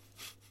movie.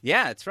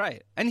 Yeah, that's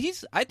right. And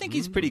I think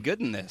he's pretty good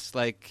in this.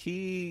 Like,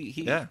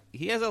 he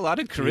has a lot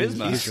of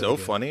charisma. He's so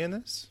funny in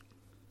this.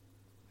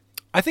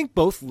 I think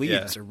both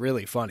leads are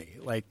really funny.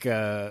 Like,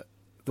 the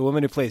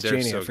woman who plays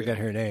Janie, I forget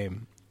her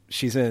name.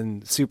 She's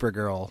in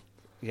Supergirl.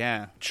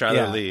 Yeah.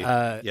 Charlotte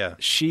Lee.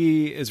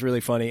 She is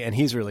really funny, and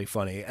he's really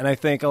funny. And I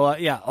think a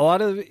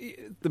lot of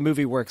the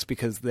movie works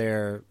because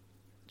they're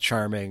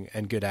charming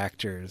and good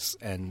actors.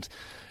 And,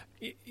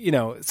 you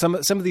know, some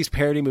of these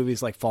parody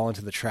movies like fall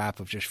into the trap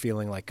of just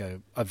feeling like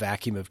a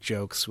vacuum of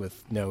jokes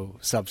with no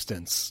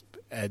substance.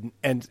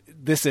 And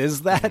this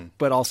is that,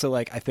 but also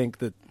like I think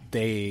that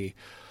they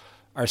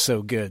are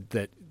so good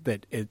that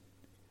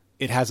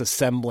it has a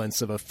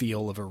semblance of a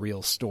feel of a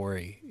real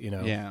story, you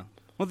know? Yeah.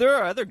 Well, there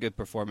are other good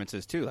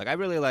performances, too. Like, I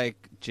really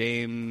like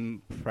Jamie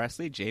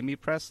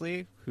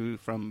Presley, who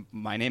from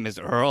My Name is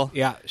Earl.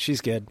 Yeah, she's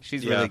good.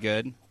 She's really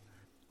good.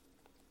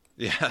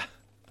 Yeah.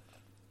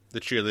 The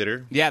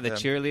cheerleader. Yeah, the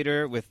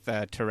cheerleader with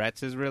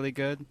Tourette's is really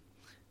good.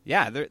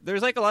 Yeah,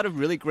 there's like a lot of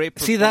really great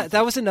performances. See,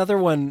 that was another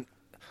one.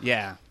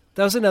 Yeah.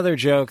 That was another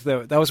joke,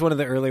 though. That was one of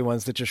the early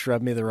ones that just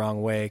rubbed me the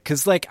wrong way.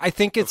 Because, like, I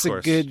think it's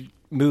a good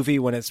movie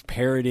when it's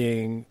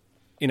parodying,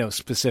 you know,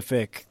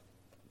 specific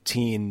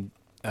teen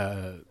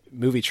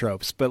movie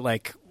tropes, but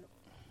like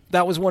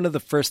that was one of the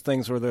first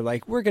things where they're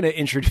like, we're going to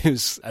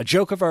introduce a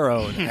joke of our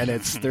own, and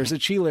there's a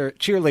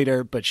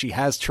cheerleader, but she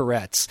has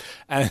Tourette's,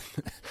 and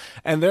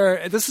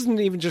this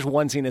isn't even just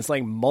one scene; it's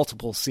like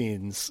multiple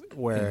scenes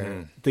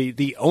where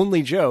the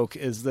only joke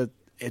is that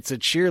it's a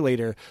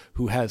cheerleader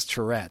who has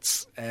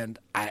Tourette's, and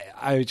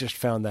I just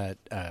found that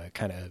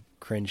kind of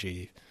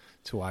cringy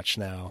to watch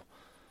now.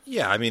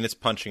 Yeah, I mean it's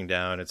punching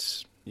down.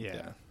 It's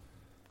yeah.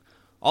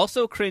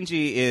 Also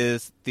cringy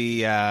is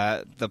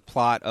the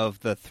plot of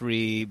the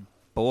three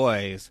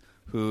boys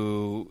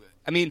who,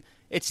 I mean,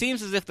 it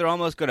seems as if they're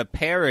almost going to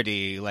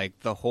parody like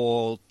the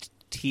whole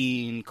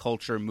teen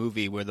culture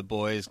movie where the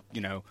boys,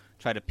 you know,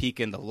 try to peek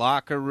in the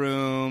locker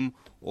room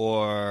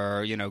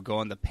or, you know, go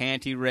on the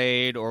panty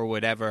raid or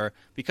whatever,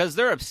 because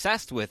they're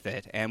obsessed with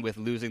it and with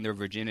losing their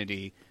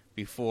virginity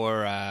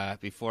before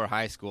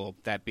high school,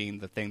 that being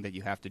the thing that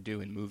you have to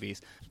do in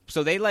movies.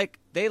 So they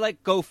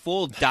go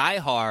full Die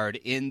Hard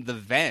in the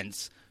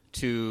vents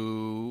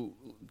to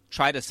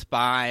try to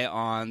spy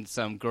on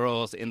some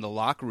girls in the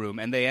locker room,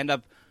 and they end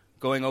up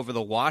going over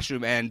the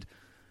washroom, and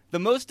the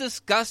most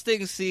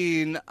disgusting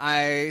scene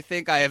I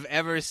think I have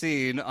ever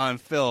seen on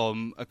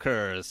film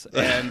occurs.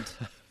 And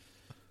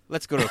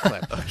let's go to a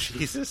clip. Oh,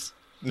 Jesus.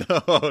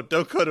 No,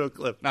 don't go to a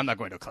clip. I'm not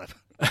going to a clip.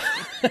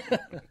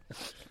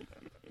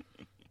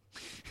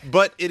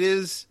 But it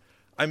is,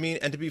 I mean,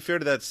 and to be fair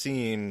to that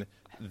scene,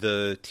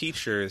 the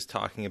teacher is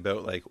talking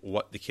about like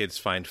what the kids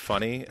find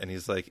funny, and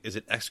he's like, "Is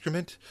it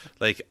excrement?"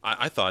 Like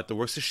I thought the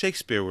works of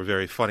Shakespeare were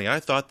very funny. I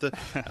thought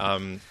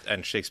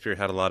and Shakespeare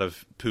had a lot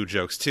of poo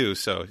jokes too.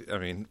 So I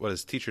mean, what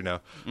does teacher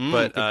know?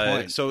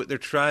 But so they're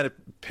trying to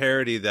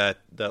parody that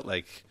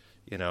like,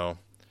 you know.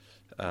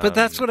 But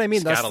that's what I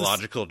mean.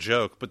 Scatological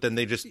joke, but then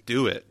they just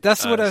do it.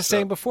 That's what I was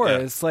saying before. Yeah.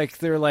 It's like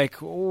they're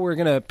like, we're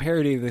gonna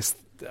parody this.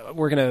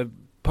 We're gonna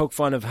poke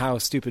fun of how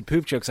stupid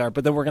poop jokes are,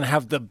 but then we're going to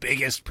have the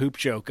biggest poop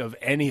joke of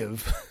any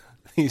of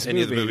these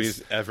movies. Of the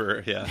movies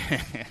ever, yeah.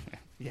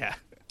 Yeah.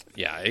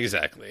 Yeah,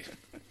 exactly.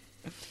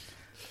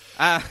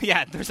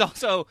 There's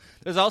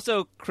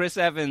also Chris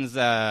Evans'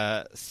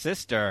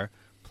 sister,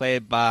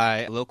 played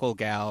by local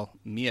gal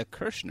Mia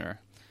Kirshner,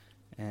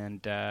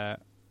 and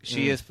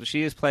she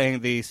is playing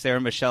the Sarah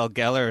Michelle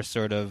Gellar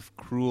sort of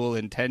Cruel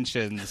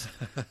Intentions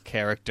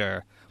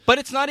character. But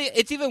it's not.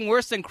 It's even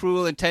worse than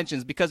Cruel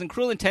Intentions, because in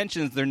Cruel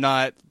Intentions they're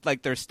not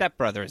like they're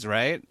stepbrothers,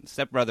 right?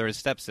 Stepbrother is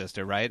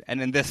stepsister, right?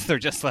 And in this they're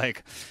just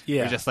like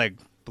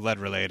blood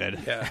related.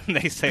 Yeah. And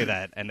they say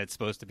that, and it's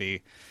supposed to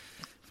be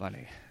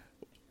funny.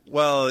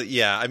 Well,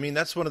 yeah. I mean,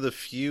 that's one of the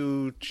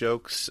few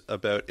jokes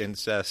about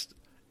incest.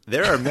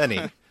 There are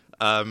many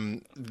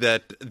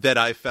that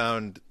I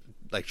found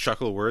like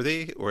chuckle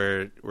worthy,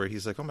 where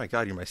he's like, "Oh my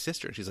God, you're my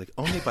sister," and she's like,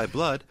 "Only by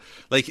blood."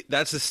 Like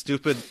that's a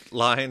stupid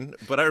line,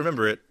 but I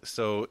remember it,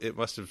 so it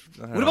must have.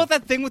 What about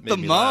that thing with the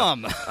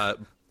mom?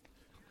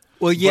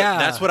 Well, yeah, but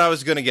that's what I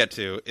was going to get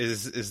to.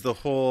 Is the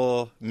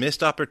whole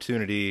missed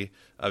opportunity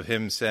of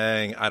him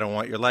saying, "I don't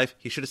want your life."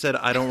 He should have said,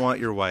 "I don't want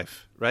your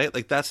wife." Right?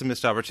 Like that's a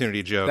missed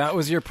opportunity joke. That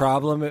was your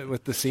problem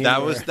with the scene.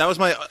 That was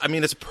my. I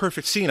mean, it's a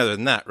perfect scene. Other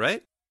than that,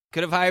 right?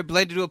 Could have hired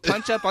Blade to do a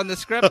punch-up on the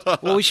script.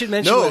 Well, we should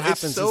mention what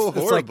happens. It's so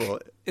horrible.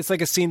 It's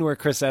like a scene where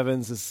Chris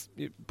Evans is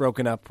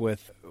broken up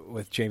with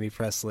Jamie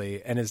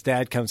Presley, and his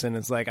dad comes in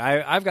and is like,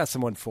 I've got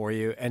someone for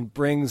you, and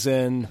brings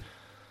in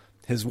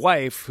his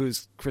wife,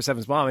 who's Chris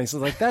Evans' mom. And he's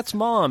like, that's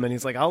Mom. And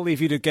he's like, I'll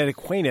leave you to get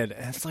acquainted.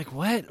 And it's like,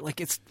 what? Like,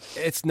 it's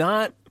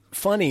not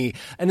funny.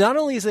 And not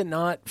only is it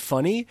not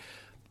funny,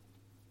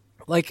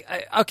 like,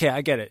 okay,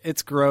 I get it.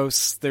 It's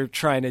gross. They're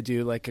trying to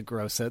do like a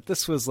gross set.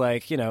 This was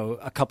like, you know,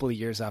 a couple of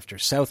years after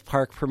South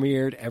Park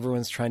premiered.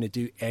 Everyone's trying to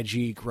do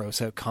edgy, gross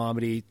out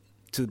comedy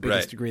to the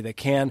biggest degree they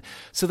can.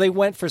 So they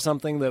went for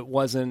something that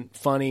wasn't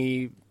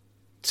funny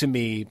to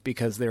me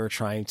because they were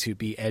trying to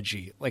be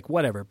edgy. Like,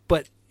 whatever.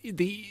 But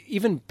the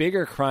even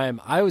bigger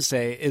crime, I would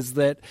say, is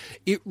that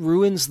it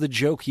ruins the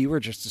joke you were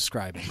just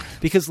describing.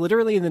 Because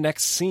literally in the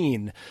next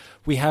scene,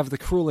 we have the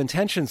Cruel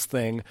Intentions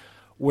thing,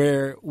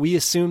 where we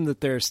assume that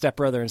they're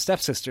stepbrother and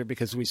stepsister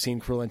because we've seen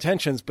Cruel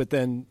Intentions, but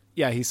then,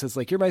 he says,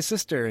 like, you're my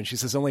sister, and she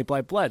says, only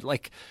by blood.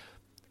 Like,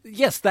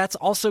 yes, that's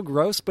also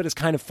gross, but it's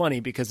kind of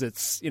funny because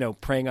it's,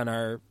 preying on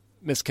our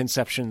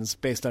misconceptions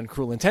based on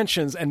Cruel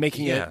Intentions and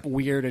making it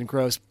weird and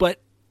gross.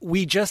 But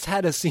we just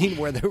had a scene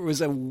where there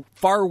was a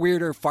far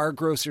weirder, far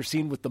grosser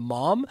scene with the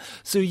mom,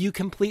 so you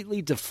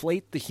completely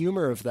deflate the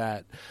humor of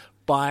that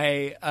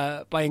by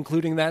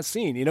including that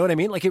scene. You know what I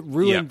mean? Like, it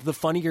ruined the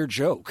funnier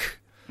joke.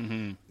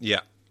 Mm-hmm.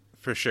 Yeah,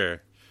 for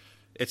sure.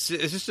 It's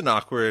just an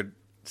awkward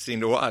scene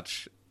to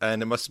watch,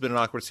 and it must have been an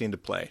awkward scene to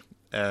play,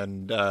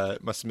 and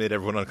it must have made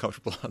everyone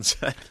uncomfortable on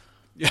set.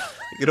 Yeah,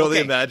 you can only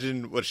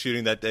imagine what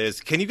shooting that day is.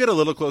 Can you get a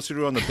little closer to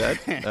her on the bed?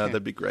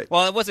 That'd be great.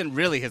 Well, it wasn't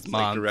really his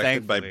mom. Like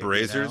directed by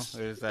Brazers.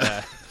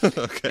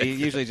 Okay. You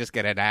usually just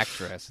get an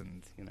actress,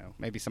 and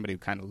maybe somebody who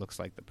kind of looks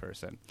like the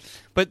person.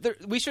 But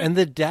we should. And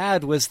the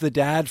dad was the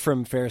dad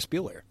from Ferris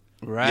Bueller,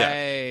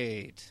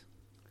 right?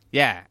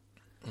 Yeah.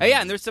 Oh,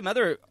 yeah, and there's some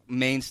other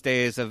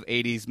mainstays of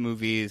 80s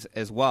movies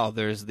as well.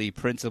 There's the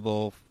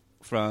principal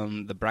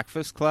from The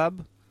Breakfast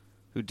Club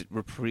who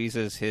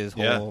reprises his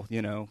whole,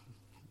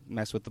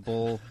 mess with the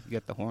bull,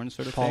 get the horn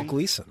sort of thing. Paul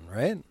Gleason,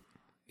 right?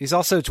 He's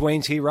also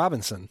Dwayne T.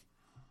 Robinson.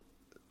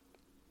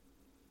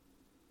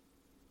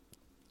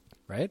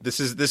 Right? This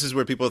is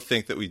where people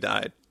think that we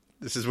died.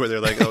 This is where they're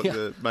like,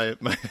 oh,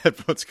 my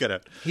headphones cut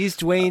out. He's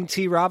Dwayne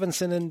T.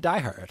 Robinson in Die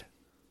Hard.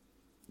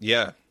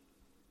 Yeah.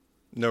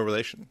 No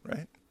relation,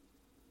 right?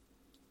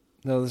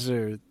 No, those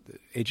are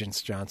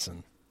Agents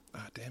Johnson.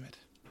 Ah, damn it.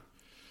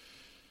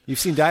 You've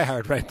seen Die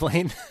Hard, right,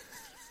 Blaine?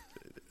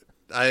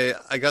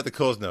 I got the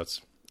Coles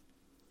notes.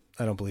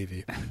 I don't believe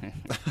you.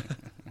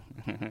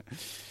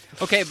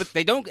 Okay, but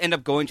they don't end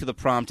up going to the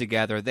prom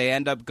together. They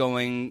end up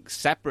going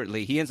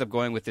separately. He ends up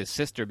going with his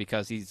sister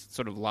because he's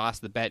sort of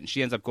lost the bet, and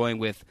she ends up going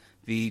with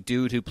the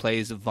dude who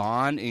plays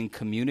Vaughn in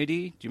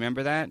Community. Do you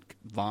remember that?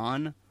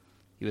 Vaughn?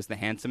 He was the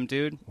handsome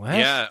dude. What?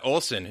 Yeah,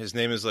 Olsen. His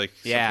name is like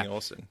something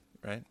Olsen,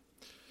 right?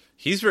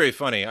 He's very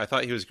funny. I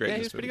thought he was great. Yeah, in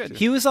he this was pretty movie good. too.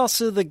 He was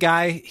also the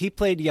guy, he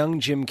played young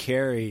Jim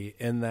Carrey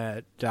in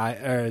that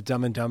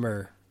Dumb and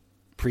Dumber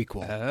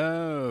prequel.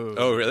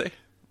 Oh, really?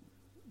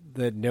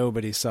 That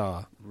nobody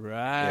saw.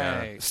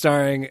 Right.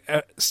 Starring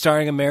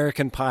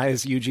American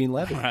Pie's Eugene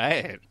Levy.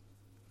 Right.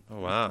 Oh,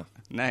 wow.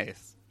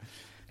 Nice.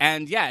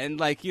 And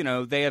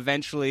they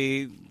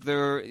eventually,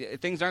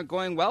 things aren't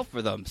going well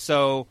for them.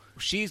 So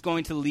she's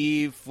going to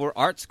leave for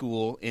art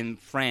school in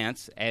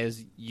France,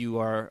 as you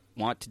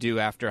want to do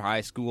after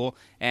high school.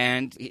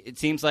 And it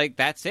seems like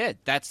that's it.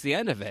 That's the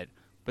end of it.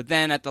 But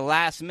then at the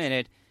last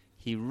minute,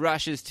 he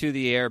rushes to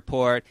the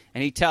airport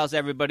and he tells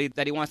everybody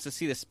that he wants to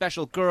see the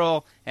special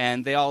girl,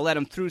 and they all let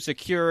him through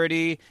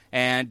security.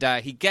 And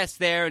he gets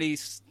there and he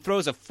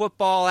throws a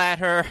football at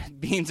her,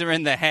 beans her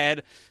in the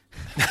head.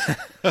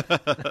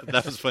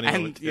 That was funny.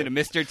 And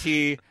Mr.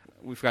 T,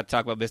 we forgot to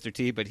talk about Mr.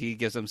 T, but he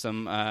gives him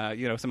some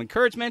some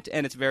encouragement,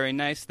 and it's very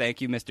nice. Thank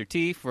you, Mr.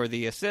 T, for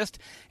the assist.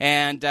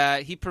 And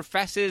he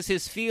professes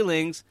his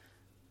feelings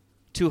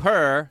to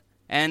her,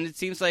 and it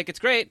seems like it's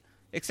great.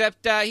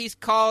 Except he's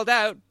called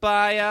out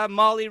by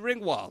Molly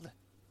Ringwald,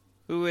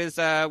 who is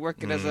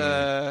working as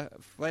a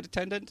flight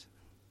attendant.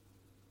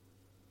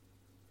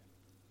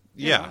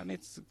 Yeah, I mean,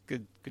 it's a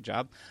good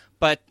job.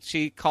 But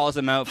she calls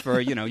him out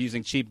for,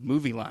 using cheap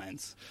movie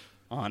lines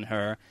on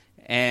her.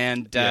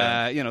 And,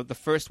 the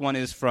first one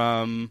is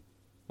from...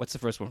 What's the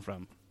first one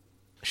from?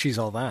 She's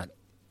All That.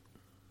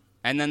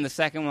 And then the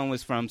second one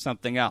was from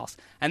something else.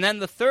 And then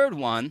the third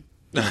one...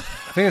 I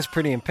think it's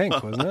Pretty in Pink,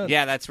 wasn't it?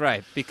 Yeah, that's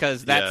right.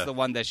 Because that's the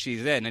one that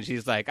she's in. And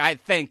she's like, I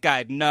think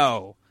I'd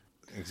know.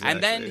 Exactly.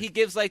 And then he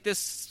gives, this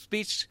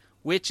speech...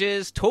 which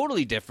is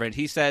totally different.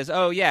 He says,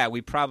 oh, yeah,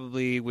 we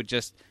probably would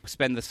just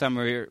spend the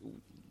summer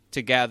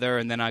together,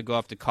 and then I'd go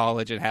off to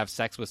college and have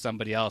sex with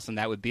somebody else, and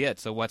that would be it.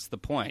 So what's the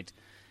point?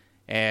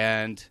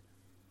 And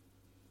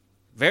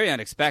very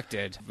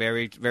unexpected,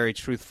 very, very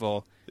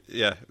truthful.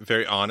 Yeah,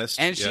 very honest.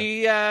 And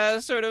she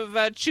sort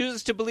of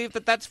chooses to believe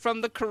that that's from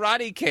the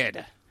Karate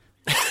Kid.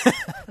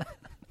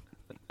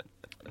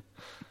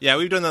 Yeah,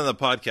 we've done that on the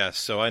podcast,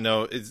 so I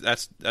know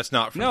that's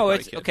not from the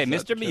Karate Kid. Okay,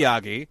 Mr.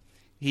 Miyagi.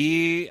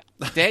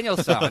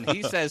 Daniel-san,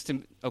 he says to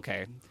me,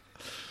 okay,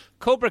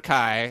 Cobra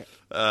Kai.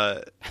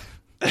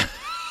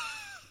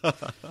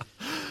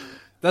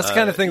 That's the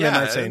kind of thing they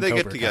might say in they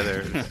Cobra get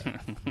together.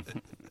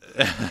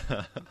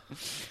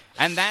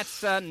 And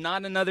that's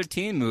not another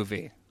teen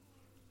movie.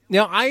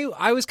 Now,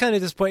 I was kind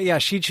of disappointed. Yeah,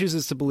 she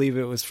chooses to believe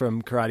it was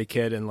from Karate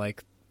Kid, and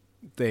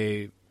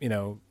they,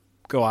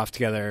 go off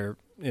together.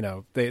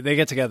 They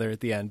get together at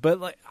the end.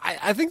 But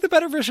I think the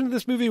better version of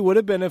this movie would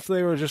have been if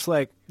they were just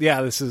like,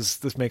 yeah,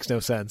 this makes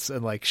no sense,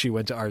 and she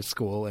went to art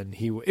school, and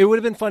it would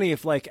have been funny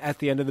if at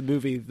the end of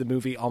the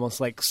movie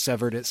almost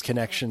severed its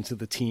connection to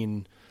the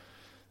teen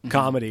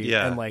comedy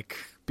and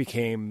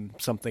became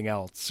something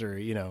else, or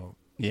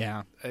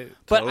Yeah. But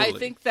Totally. I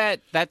think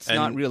that's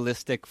not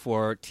realistic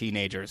for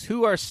teenagers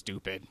who are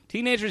stupid.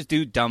 Teenagers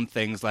do dumb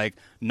things like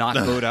not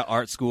go to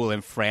art school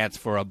in France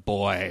for a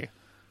boy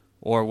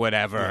or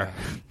whatever.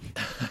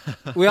 Yeah.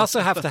 We also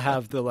have to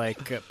have the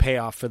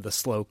payoff for the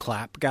slow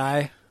clap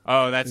guy.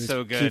 Oh, that's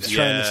so good. Keeps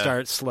trying to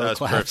start slow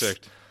claps.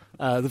 Perfect.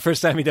 The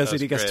first time he does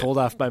it, he gets great. told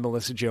off by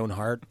Melissa Joan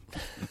Hart.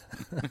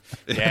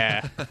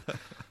 Yeah.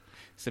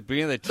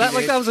 Sabrina the that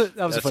Teenage... was a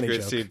That's funny a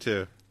great joke. scene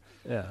too.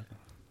 Yeah.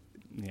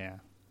 Yeah.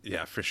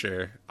 Yeah, for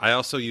sure. I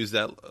also use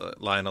that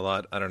line a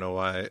lot. I don't know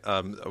why.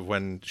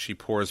 When she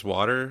pours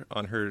water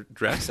on her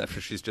dress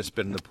after she's just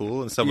been in the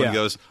pool, and someone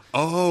goes,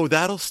 "Oh,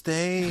 that'll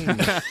stain."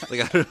 I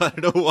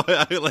don't know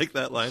why I like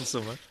that line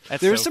so much.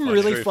 There's some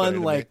really Very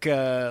fun funny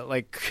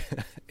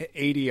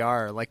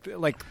ADR,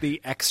 like the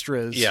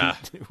extras. Yeah.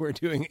 who are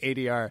doing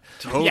ADR.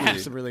 Totally. Yeah,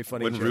 some really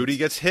funny. When jokes. Rudy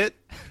gets hit,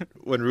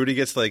 when Rudy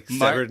gets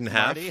severed in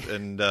half, Marty?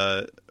 and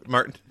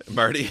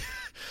Marty.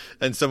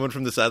 And someone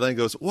from the sideline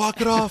goes,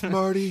 "Walk it off,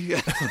 Marty."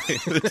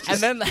 And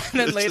then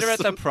later at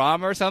the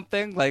prom or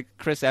something, like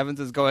Chris Evans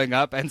is going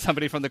up, and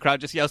somebody from the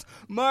crowd just yells,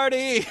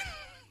 "Marty!"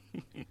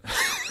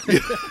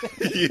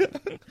 Yeah.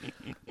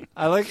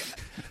 I like.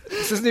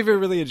 This isn't even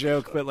really a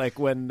joke, but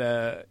when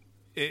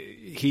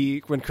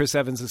Chris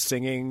Evans is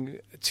singing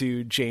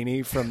to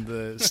Janie from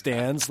the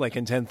stands, like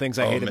in 10 Things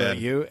I Hate About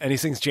You, and he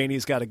sings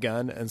Janie's Got a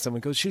Gun, and someone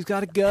goes, "She's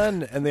got a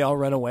gun," and they all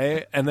run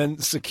away, and then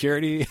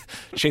security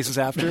chases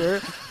after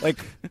her. Like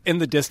in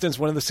the distance,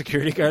 one of the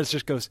security guards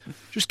just goes,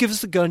 "Just give us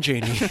the gun,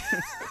 Janie."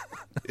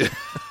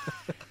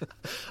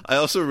 I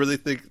also really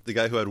think the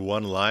guy who had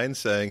one line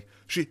saying,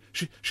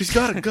 she's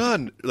got a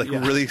gun,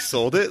 really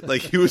sold it.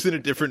 Like he was in a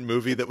different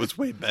movie that was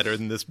way better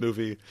than this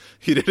movie.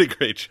 He did a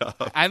great job.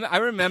 I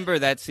remember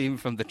that scene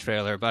from the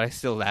trailer, but I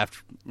still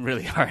laughed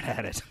really hard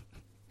at it,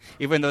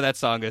 even though that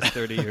song is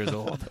 30 years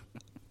old.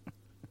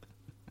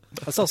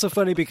 It's also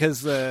funny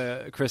because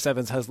Chris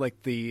Evans has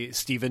the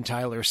Steven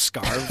Tyler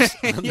scarves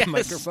on the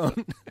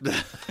microphone.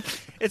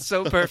 It's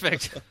so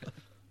perfect.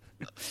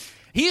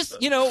 He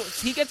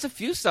gets a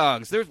few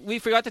songs. We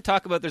forgot to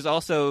talk about. There's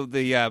also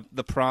the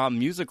prom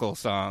musical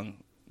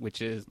song,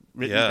 which is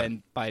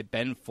written by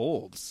Ben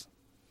Folds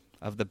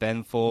of the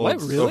Ben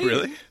Folds. What, really? Oh,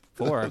 really?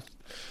 4.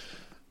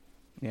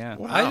 Yeah.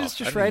 Wow. I was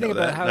just writing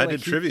about how I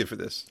did trivia for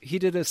this. He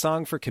did a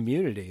song for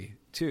Community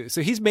too.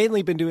 So he's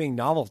mainly been doing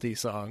novelty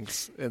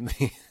songs in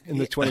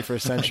the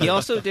 21st century. He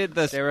also did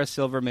the Sarah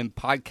Silverman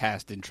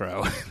podcast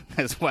intro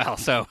as well.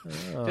 So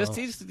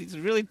he's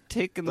really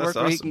taking the work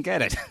where he can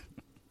get it.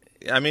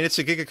 I mean, it's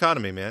a gig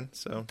economy, man.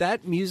 So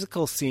that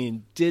musical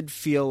scene did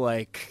feel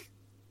like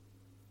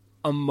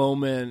a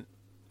moment.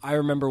 I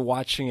remember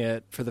watching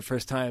it for the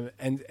first time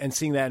and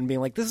seeing that and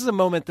being like, this is a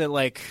moment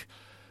that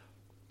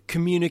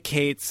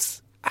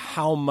communicates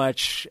how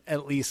much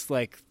at least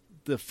the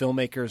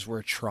filmmakers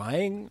were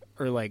trying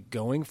or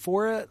going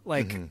for it.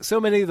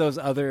 So many of those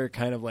other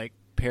kind of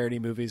parody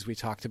movies we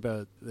talked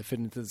about that fit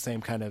into the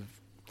same kind of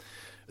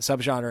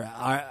subgenre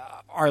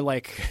are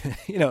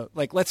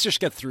let's just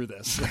get through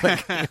this. We're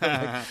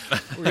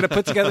going to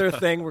put together a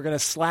thing. We're going to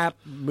slap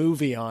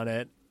movie on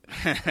it.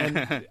 And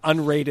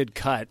unrated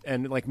cut,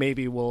 and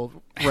maybe we'll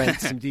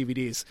rent some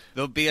DVDs.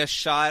 There'll be a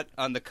shot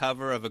on the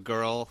cover of a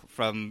girl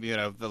from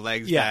the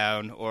legs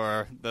down,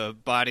 or the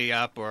body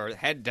up, or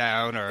head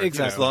down, or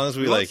exactly. As long as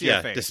we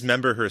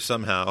dismember her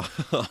somehow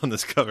on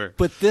this cover.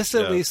 But this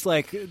at least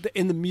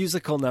in the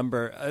musical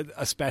number,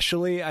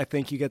 especially, I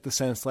think you get the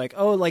sense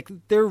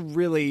they're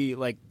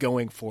really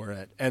going for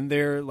it, and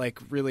they're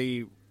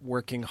really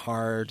working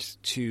hard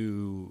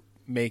to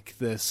make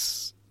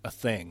this a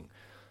thing.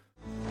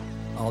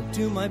 I'll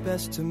do my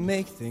best to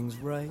make things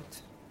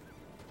right.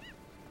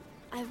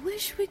 I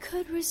wish we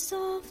could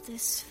resolve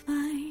this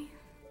fight.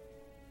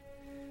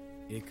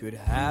 It could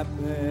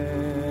happen.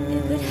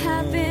 It could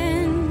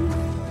happen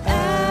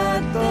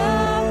at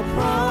the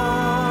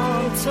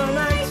prom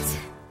tonight.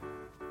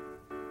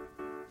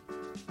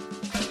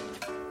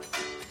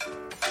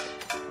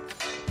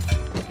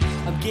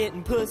 I'm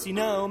getting pussy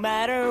no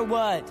matter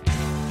what,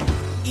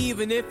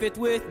 even if it's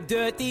with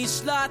dirty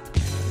slut.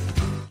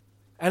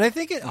 And I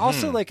think it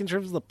also, in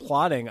terms of the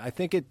plotting, I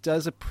think it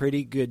does a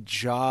pretty good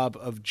job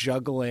of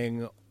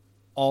juggling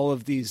all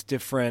of these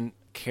different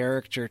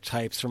character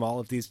types from all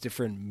of these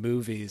different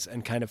movies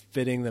and kind of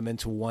fitting them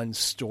into one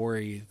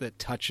story that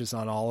touches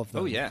on all of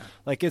them. Oh, yeah.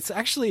 It's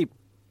actually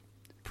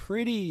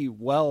pretty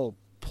well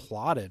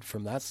plotted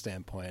from that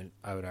standpoint,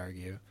 I would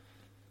argue.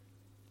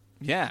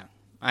 Yeah.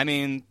 I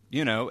mean,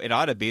 it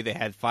ought to be. They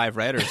had 5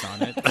 writers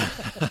on it.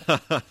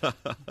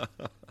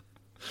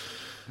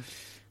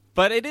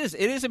 But it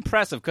is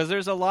impressive because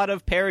there's a lot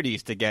of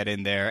parodies to get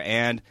in there,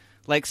 and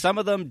some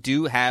of them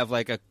do have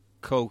a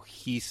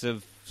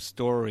cohesive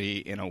story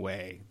in a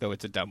way, though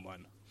it's a dumb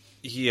one.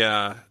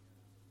 Yeah.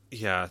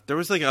 There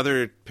was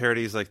other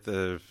parodies it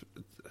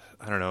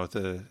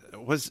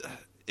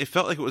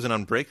felt like it was an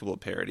Unbreakable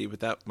parody, but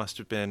that must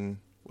have been,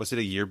 was it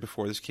a year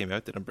before this came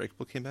out that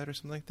Unbreakable came out or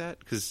something like that?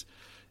 Because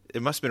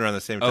it must have been around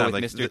the same time.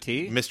 With Mr.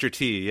 T? Mr.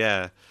 T,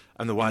 yeah.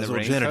 I'm the wise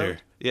old janitor.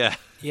 Yeah.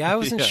 Yeah, I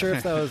wasn't sure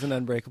if that was an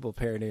Unbreakable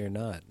parody or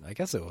not. I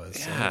guess it was.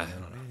 Yeah,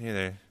 me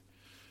neither.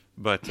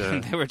 But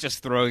they were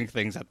just throwing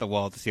things at the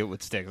wall to see what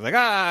would stick. Like,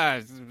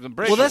 it's a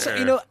break. Well, that's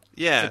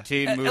yeah, it's a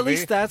teen movie. At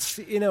least that's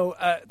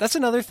that's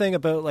another thing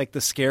about like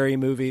the scary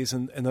movies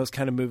and those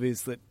kind of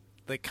movies that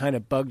kind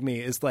of bug me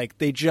is like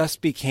they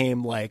just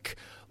became like,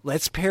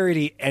 let's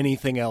parody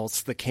anything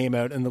else that came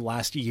out in the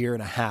last year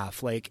and a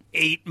half, like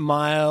 8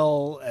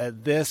 Mile,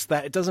 this,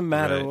 that. It doesn't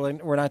matter.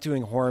 Right. We're not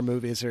doing horror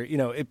movies, or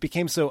it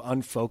became so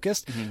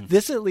unfocused. Mm-hmm.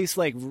 This at least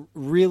like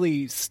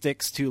really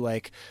sticks to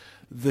like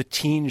the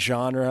teen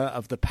genre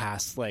of the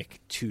past like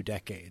 2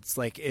 decades.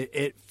 Like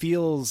it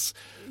feels,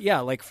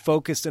 like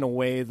focused in a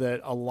way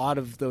that a lot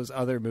of those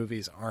other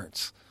movies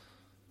aren't.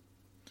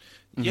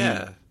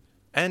 Yeah,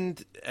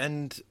 and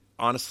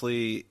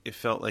honestly, it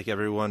felt like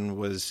everyone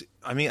was.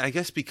 I mean, I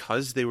guess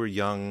because they were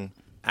young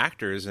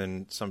actors,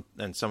 and some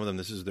of them,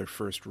 this is their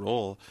first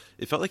role.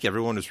 It felt like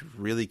everyone was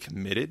really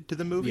committed to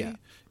the movie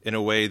in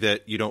a way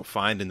that you don't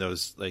find in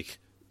those like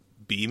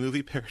B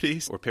movie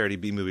parodies or parody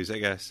B movies, I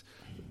guess,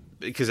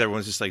 because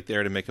everyone's just like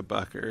there to make a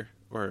buck or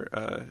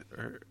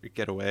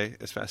get away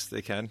as fast as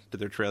they can to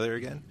their trailer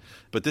again.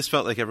 But this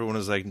felt like everyone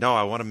was like, no,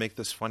 I want to make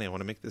this funny. I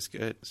want to make this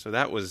good. So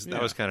that was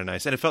kind of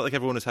nice, and it felt like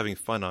everyone was having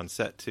fun on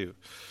set too.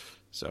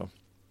 So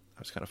that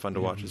was kind of fun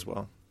to watch as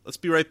well. Let's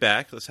be right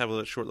back. Let's have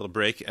a short little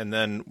break, and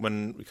then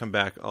when we come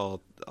back,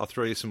 I'll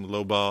throw you some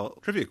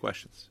lowball trivia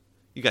questions.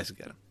 You guys will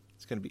get them.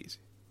 It's going to be easy.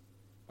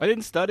 I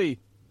didn't study.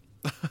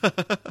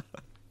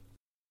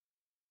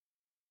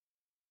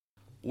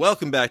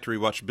 Welcome back to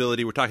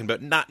Rewatchability. We're talking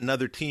about Not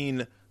Another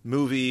Teen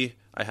Movie.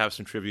 I have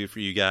some trivia for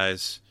you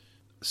guys.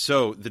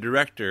 So the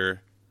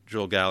director,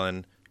 Joel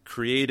Gallen,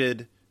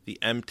 created the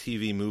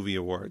MTV Movie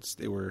Awards.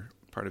 They were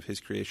part of his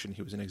creation.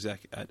 He was an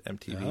exec at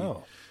MTV.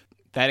 Oh.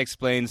 That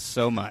explains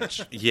so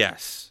much.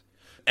 Yes.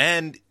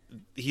 And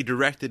he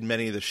directed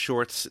many of the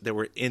shorts that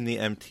were in the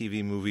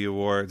MTV Movie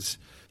Awards.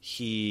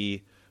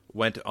 He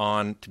went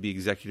on to be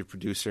executive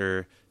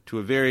producer to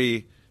a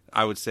very,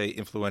 I would say,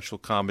 influential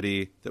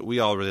comedy that we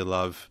all really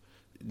love.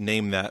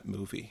 Name that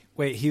movie.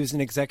 Wait, he was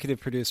an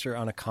executive producer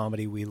on a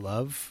comedy we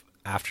love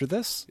after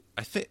this?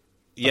 I think,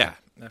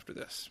 after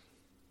this.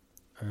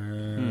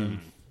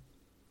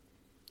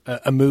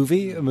 A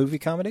movie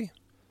comedy?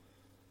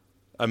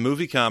 A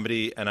movie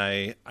comedy, and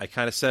I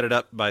kind of set it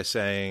up by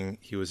saying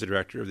he was the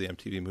director of the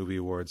MTV Movie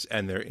Awards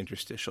and their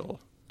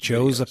interstitial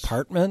Joe's videos.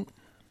 Apartment?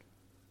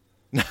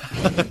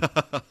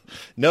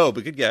 No,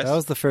 but good guess. That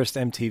was the first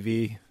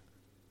MTV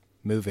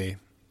movie.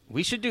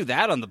 We should do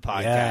that on the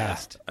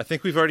podcast. I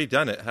think we've already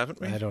done it, haven't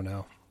we? I don't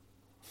know.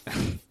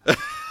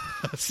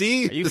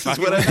 See? This is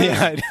what I mean.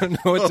 I don't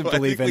know what to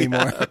believe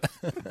anymore.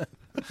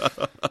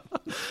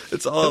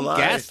 It's all a lie.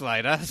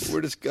 Gaslight us.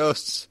 We're just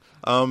ghosts.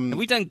 Have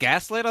we done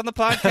Gaslight on the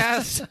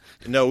podcast?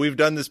 No, we've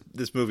done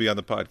this movie on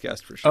the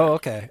podcast for sure. Oh,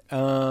 okay.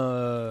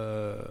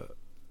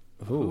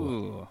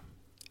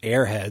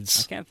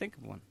 Airheads. I can't think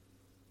of one.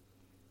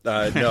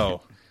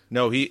 No.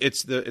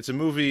 It's a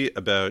movie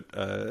about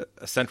a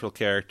central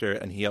character,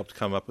 and he helped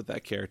come up with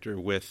that character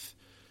with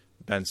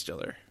Ben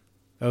Stiller.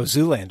 Oh,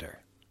 Zoolander.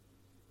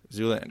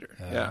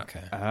 Yeah.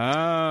 Okay.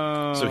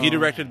 Oh. So he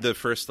directed the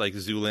first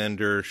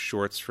Zoolander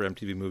shorts for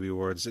MTV Movie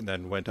Awards, and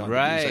then went on to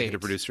be executive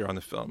producer on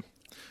the film.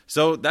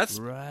 So that's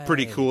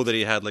pretty cool that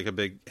he had a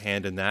big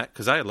hand in that,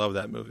 because I love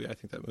that movie. I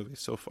think that movie is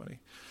so funny.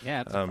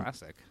 Yeah, it's a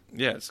classic.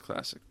 Yeah, it's a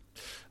classic.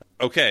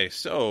 Okay,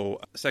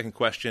 so second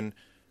question.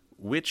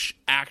 Which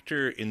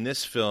actor in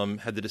this film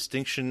had the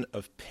distinction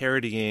of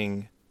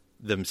parodying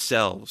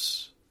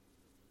themselves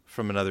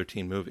from another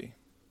teen movie?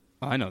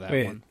 Oh, I know that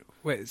one.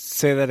 Wait,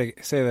 say that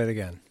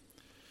again.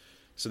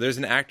 So there's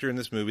an actor in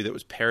this movie that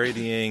was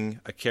parodying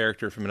a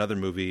character from another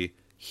movie.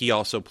 He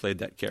also played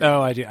that character.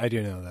 Oh, I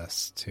do know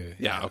this too.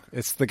 Yeah, okay.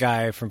 It's the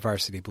guy from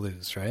Varsity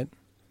Blues, right?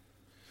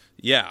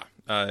 Yeah,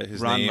 his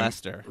Ron name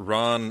Lester.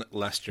 Ron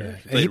Lester.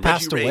 Yeah. He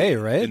passed away,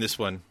 right? In this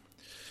one,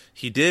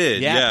 he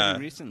did. Yeah,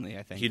 pretty recently,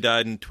 I think he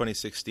died in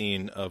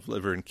 2016 of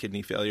liver and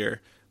kidney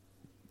failure.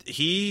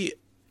 He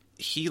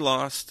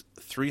lost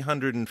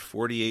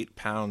 348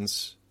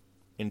 pounds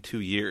in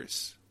 2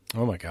 years.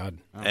 Oh my God!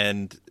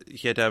 And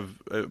he had to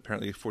have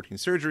apparently 14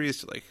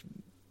 surgeries to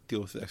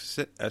deal with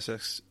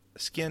excess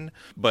skin.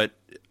 But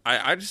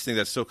I just think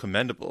that's so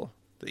commendable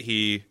that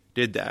he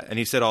did that. And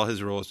he said all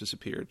his roles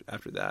disappeared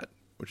after that,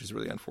 which is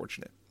really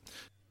unfortunate.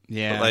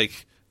 Yeah. But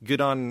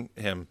good on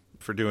him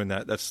for doing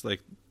that. That's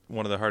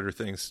one of the harder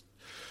things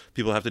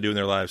people have to do in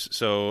their lives.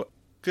 So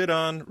good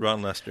on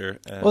Ron Lester.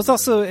 And, well, it's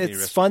also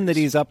it's fun that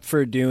he's up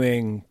for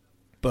doing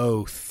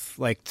both,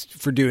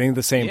 for doing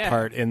the same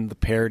part in the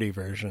parody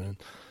version.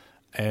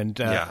 And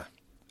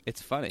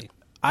it's funny.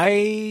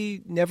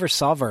 I never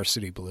saw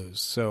Varsity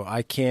Blues, so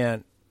I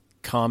can't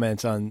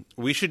comment on.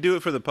 We should do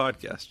it for the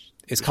podcast.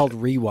 It's called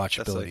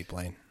Rewatchability,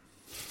 Blaine.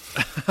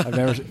 I've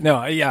never.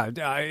 No, yeah.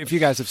 If you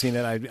guys have seen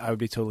it, I would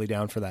be totally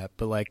down for that.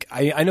 But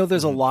I know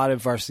there's a lot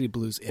of Varsity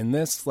Blues in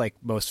this.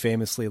 Most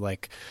famously,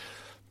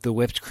 the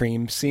whipped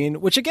cream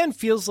scene, which again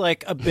feels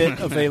like a bit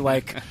of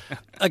a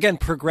again,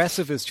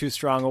 progressive is too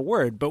strong a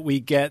word, but we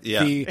get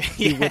the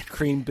whipped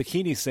cream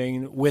bikini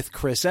scene with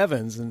Chris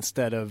Evans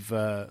instead of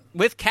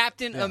with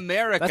Captain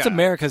America. That's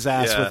America's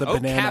ass with a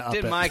banana Captain,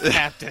 up it. my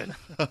Captain.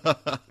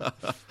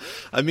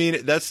 I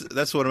mean,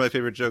 that's one of my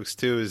favorite jokes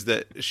too. Is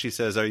that she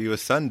says, "Are you a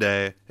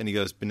sundae?" and he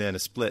goes, "Banana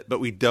split," but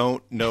we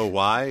don't know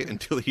why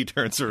until he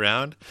turns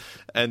around,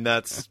 and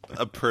that's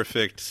a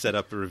perfect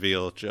setup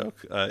reveal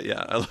joke.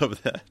 I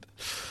love that.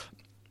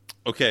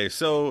 Okay,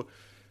 so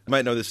you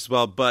might know this as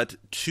well, but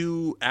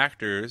 2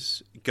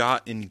 actors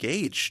got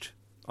engaged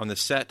on the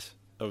set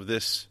of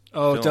this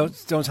film.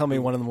 Don't tell me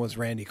one of them was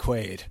Randy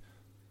Quaid.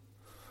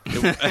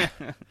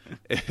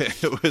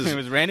 It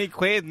was Randy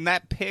Quaid and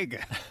that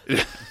pig.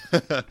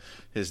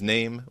 His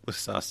name was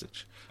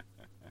Sausage.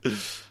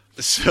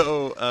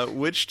 So,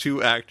 which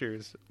 2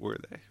 actors were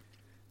they?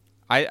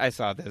 I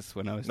saw this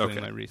when I was doing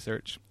my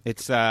research.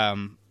 It's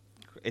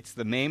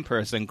the main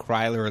person,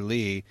 Kryler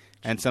Lee,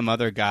 and some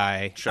other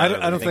guy.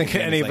 I don't think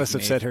any of us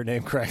have said her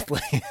name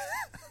correctly.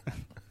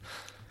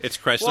 It's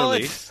Chrysler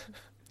Lee.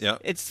 Yeah,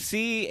 it's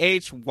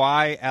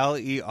Chyler.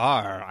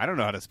 I don't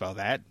know how to spell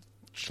that.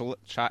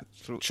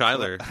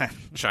 Chyler.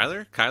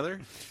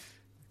 Kyler?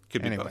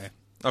 Could be anyway.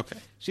 Both. Okay.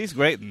 She's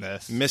great in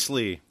this. Mrs.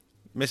 Lee.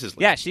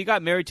 Yeah, she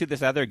got married to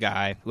this other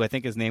guy who I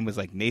think his name was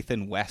like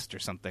Nathan West or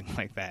something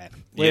like that.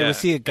 Wait,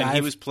 was he a guy? And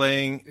he was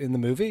playing in the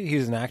movie? He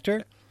was an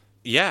actor?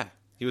 Yeah,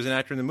 he was an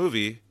actor in the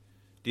movie.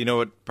 Do you know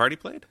what part he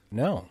played?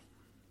 No.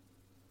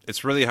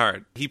 It's really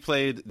hard. He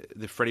played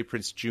the Freddie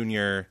Prinze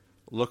Jr.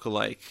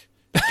 lookalike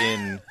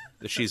in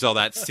the She's All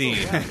That scene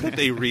that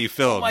they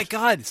refilmed. Oh my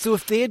God. So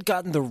if they had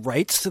gotten the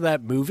rights to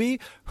that movie,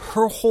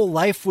 her whole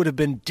life would have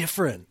been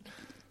different.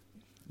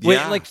 Wait,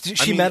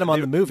 she met him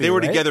on the movie, They were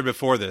right? together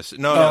before this.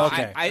 No,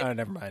 okay.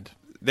 Never mind.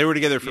 They were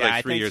together for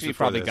 3 years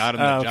before probably this. got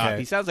him the job.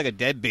 He sounds like a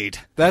deadbeat.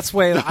 That's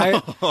why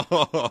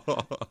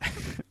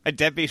a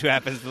deadbeat who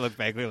happens to look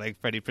vaguely like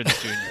Freddie Prinze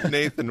Jr.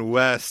 Nathan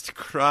West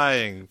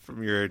crying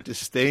from your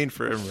disdain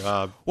for him,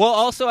 Rob. Well,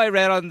 also I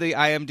read on the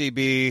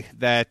IMDb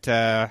that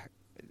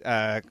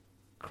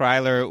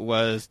Kryler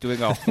was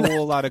doing a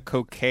whole lot of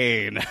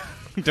cocaine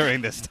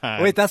during this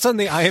time. Wait, that's on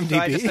the IMDb? So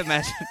I just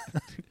imagine...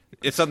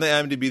 It's on the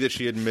IMDb that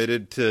she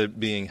admitted to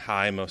being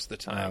high most of the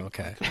time. Oh,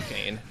 okay.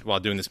 Cocaine while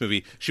doing this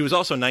movie. She was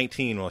also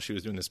 19 while she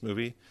was doing this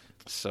movie.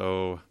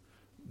 So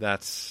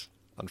that's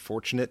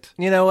unfortunate.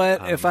 You know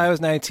what? If I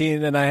was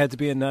 19 and I had to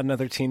be in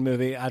another teen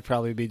movie, I'd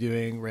probably be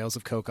doing rails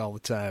of coke all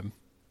the time.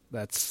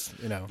 That's,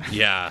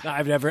 Yeah.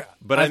 I've never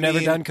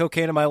done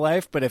cocaine in my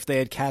life, but if they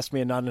had cast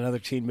me in not another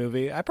teen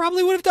movie, I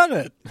probably would have done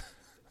it.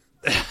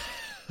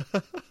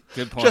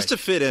 Good point. Just to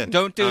fit in.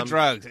 Don't do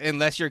drugs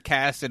unless you're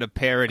cast in a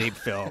parody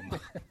film.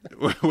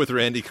 With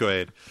Randy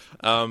Quaid.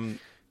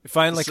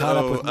 Finally caught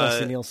up with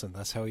Leslie Nielsen.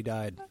 That's how he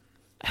died.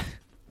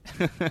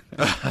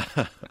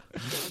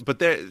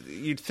 But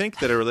you'd think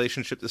that a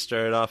relationship that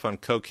started off on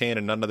cocaine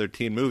and another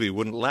teen movie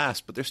wouldn't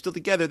last, but they're still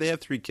together. They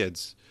have 3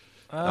 kids.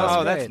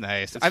 Oh, that's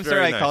nice. I'm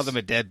sorry I nice. called him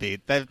a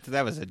deadbeat.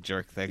 That was a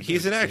jerk thing.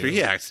 He's an actor.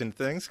 He acts in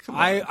things. Come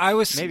on.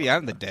 Maybe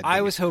I'm the deadbeat.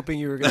 I was hoping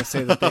you were going to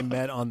say that they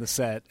met on the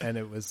set and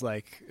it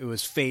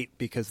was fate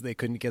because they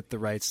couldn't get the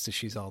rights to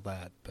She's All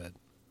That, but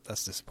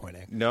that's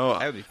disappointing. No,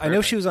 I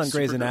know she was on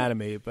Grey's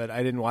Anatomy, but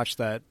I didn't watch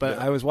that. But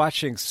I was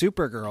watching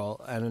Supergirl,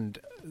 and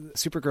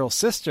Supergirl's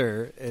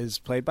sister is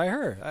played by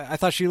her. I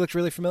thought she looked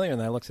really familiar,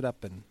 and I looked it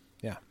up, and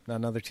not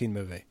another teen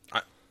movie.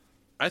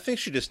 I think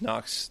she just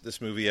knocks this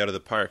movie out of the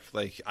park.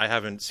 Like, I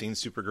haven't seen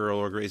Supergirl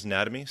or Grey's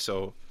Anatomy,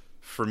 so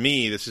for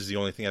me, this is the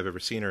only thing I've ever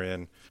seen her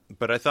in.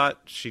 But I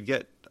thought she'd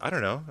get, I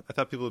don't know, I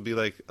thought people would be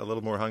like a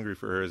little more hungry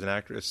for her as an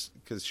actress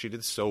because she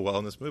did so well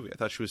in this movie. I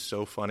thought she was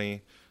so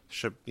funny.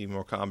 Should be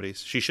more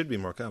comedies. She should be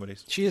more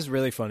comedies. She is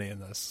really funny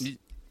in this.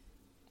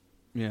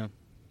 Yeah.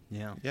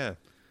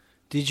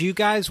 Did you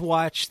guys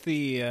watch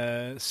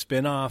the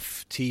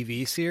spin-off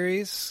TV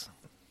series?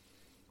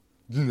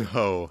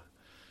 No.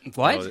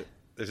 What? No,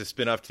 there's a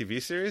spin-off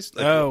TV series?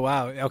 Oh,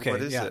 wow. Okay.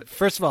 What is it?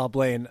 First of all,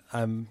 Blaine,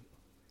 I'm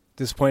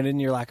disappointed in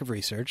your lack of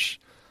research.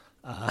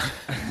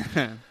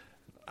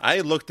 I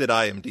looked at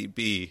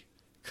IMDb.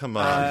 Come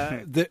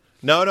on.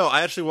 No,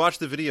 I actually watched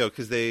the video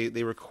because they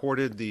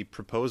recorded the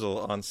proposal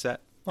on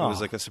set. It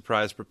was like a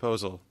surprise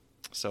proposal.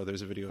 So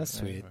there's a video. That's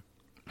sweet.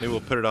 Maybe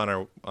we'll put it on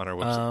our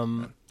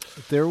website.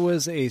 There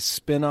was a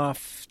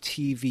spin-off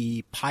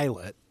TV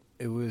pilot.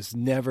 It was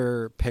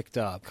never picked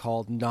up,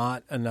 called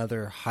Not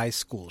Another High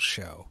School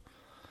Show.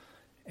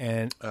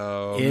 And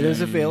it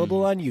is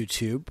available on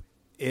YouTube.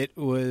 It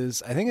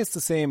was, I think it's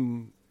the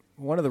same,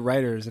 one of the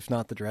writers, if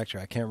not the director,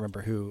 I can't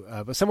remember who,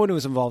 but someone who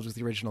was involved with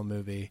the original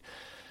movie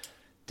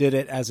did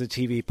it as a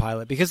TV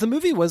pilot because the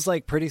movie was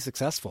like pretty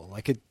successful.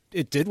 Like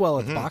it did well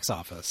at the box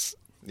office.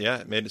 Yeah,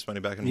 it made its money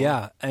back in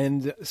Yeah,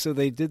 and so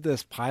they did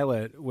this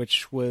pilot,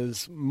 which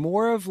was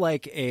more of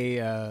like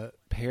a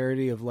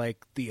parody of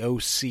like the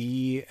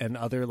OC and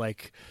other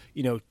like,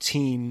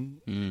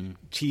 teen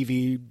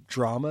TV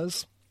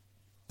dramas.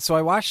 So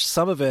I watched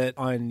some of it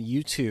on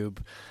YouTube,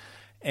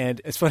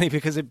 and it's funny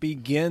because it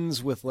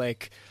begins with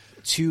like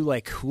two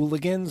like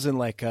hooligans in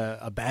like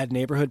a bad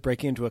neighborhood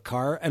breaking into a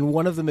car, and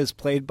one of them is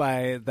played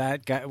by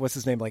that guy. What's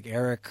his name? Like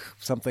Eric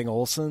something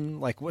Olsen,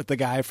 like what the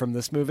guy from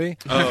this movie.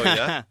 Oh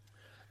yeah.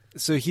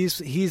 So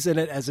he's in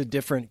it as a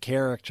different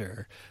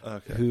character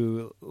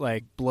who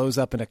like blows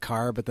up in a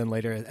car, but then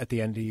later at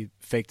the end he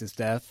faked his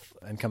death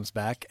and comes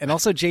back. And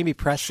also Jamie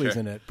Presley's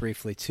in it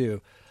briefly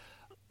too.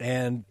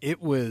 And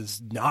it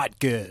was not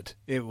good.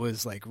 It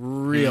was like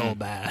real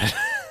bad.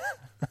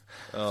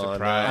 Oh,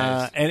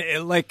 nice. And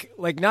it,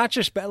 like not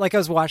just bad. Like I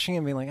was watching it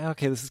and being like,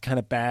 okay, this is kind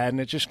of bad, and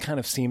it just kind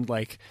of seemed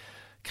like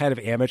kind of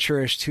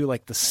amateurish too.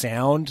 Like the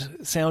sound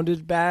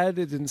sounded bad.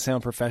 It didn't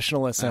sound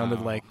professional. It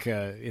sounded like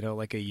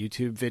like a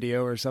YouTube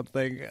video or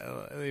something.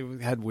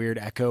 It had weird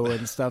echo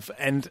and stuff.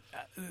 And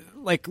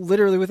like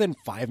literally within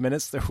 5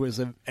 minutes, there was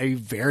a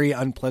very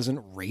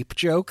unpleasant rape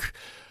joke.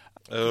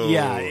 Oh,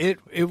 yeah,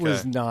 it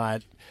was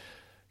not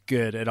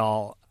good at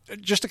all.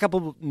 Just a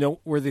couple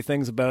noteworthy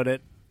things about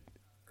it.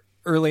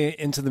 Early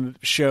into the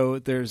show,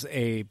 there's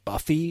a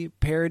Buffy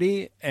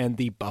parody, and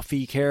the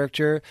Buffy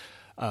character,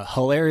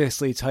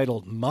 hilariously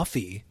titled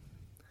Muffy.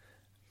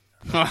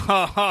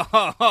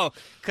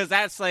 Because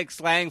that's like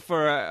slang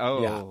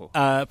for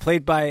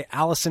played by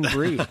Alison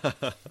Brie.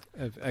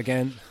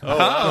 Again,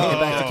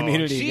 back to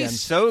Community. She's again.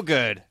 So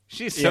good.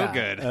 She's so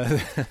good.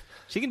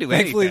 She can do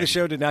anything. Thankfully, the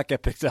show did not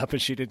get picked up,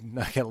 and she did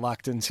not get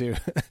locked into.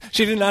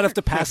 She did not have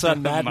to pass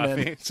on Mad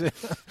Men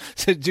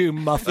to do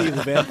Muffy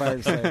the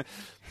Vampire Slayer.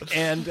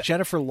 And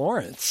Jennifer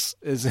Lawrence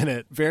is in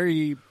it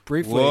very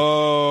briefly.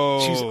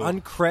 Whoa. She's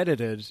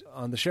uncredited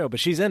on the show, but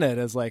she's in it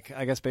as like,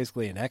 I guess,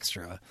 basically an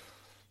extra.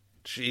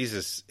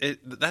 Jesus.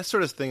 That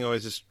sort of thing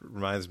always just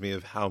reminds me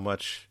of how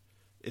much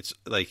it's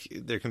like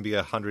there can be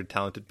 100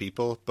 talented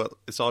people, but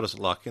it's all just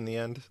luck in the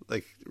end.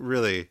 Like,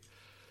 really.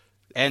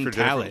 And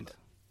talent.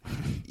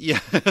 Yeah,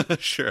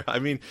 sure. I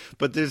mean,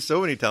 but there's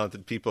so many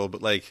talented people,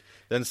 but like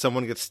then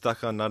someone gets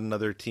stuck on not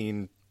another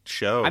teen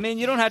show. I mean,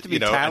 you don't have to be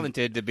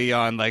talented to be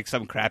on like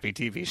some crappy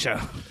TV show.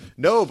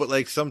 No, but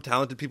like some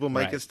talented people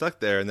might get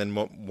stuck there and then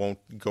won't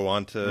go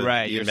on to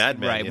be a Mad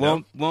Men. Right, you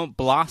know? won't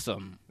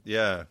blossom.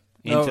 Yeah,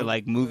 into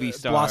like movie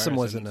stars. Blossom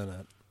wasn't in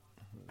it.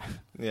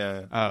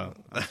 Yeah. Oh,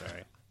 I'm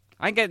sorry.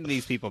 I'm getting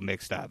these people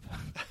mixed up.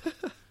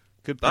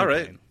 Good point. All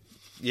right.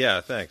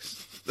 Yeah,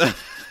 thanks.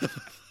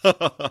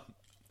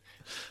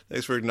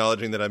 Thanks for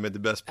acknowledging that I made the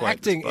best point.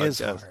 Acting is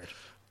hard.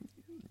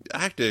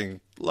 Acting,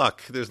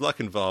 luck. There's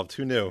luck involved.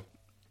 Who knew?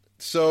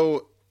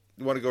 So,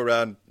 you want to go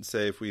around and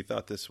say if we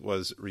thought this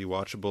was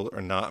rewatchable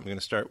or not? I'm going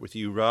to start with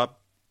you, Rob.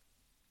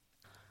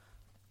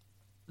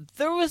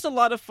 There was a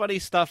lot of funny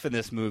stuff in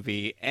this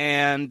movie,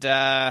 and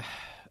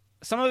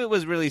some of it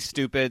was really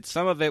stupid.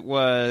 Some of it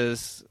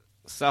was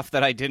stuff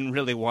that I didn't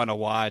really want to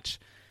watch.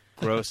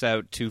 Gross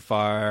out too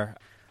far.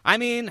 I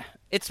mean,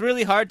 it's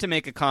really hard to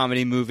make a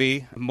comedy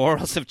movie.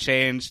 Morals have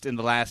changed in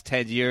the last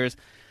 10 years.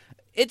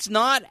 It's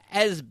not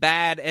as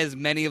bad as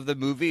many of the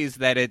movies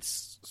that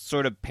it's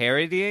sort of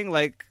parodying.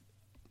 Like,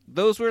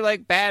 those were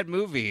like bad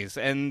movies.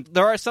 And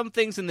there are some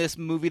things in this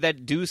movie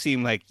that do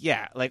seem like,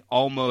 like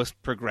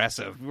almost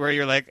progressive, where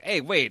you're like,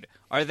 hey, wait,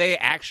 are they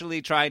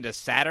actually trying to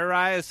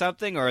satirize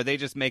something, or are they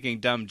just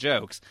making dumb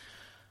jokes?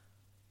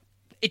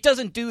 It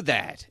doesn't do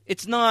that.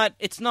 It's not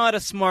a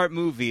smart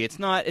movie. It's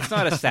not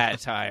a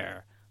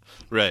satire.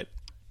 Right.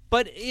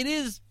 But it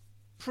is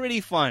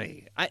pretty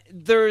funny.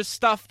 There's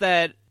stuff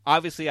that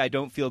obviously I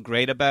don't feel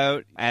great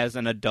about as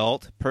an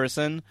adult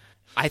person.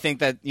 I think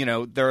that,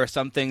 there are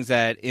some things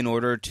that in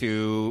order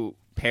to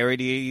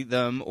parody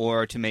them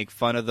or to make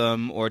fun of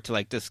them or to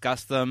like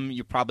discuss them,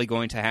 you're probably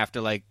going to have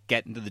to like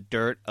get into the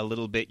dirt a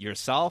little bit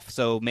yourself.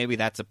 So maybe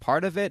that's a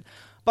part of it.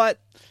 But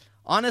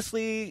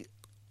honestly,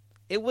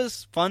 it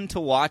was fun to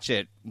watch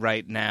it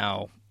right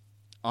now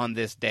on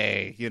this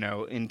day,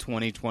 in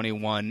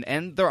 2021.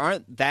 And there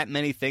aren't that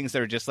many things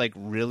that are just like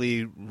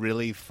really,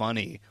 really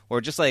funny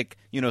or just like,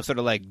 sort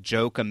of like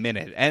joke a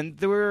minute. And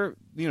there were,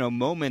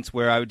 moments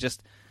where I would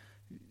just,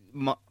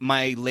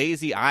 my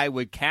lazy eye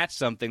would catch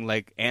something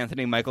like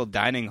Anthony Michael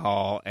Dining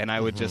Hall and I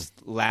would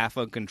just laugh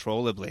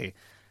uncontrollably.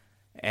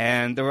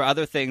 And there were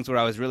other things where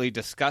I was really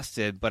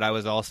disgusted, but I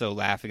was also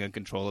laughing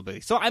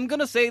uncontrollably. So I'm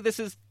going to say this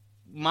is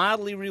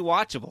mildly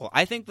rewatchable.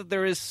 I think that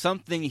there is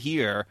something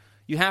here.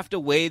 You have to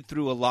wade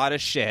through a lot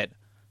of shit,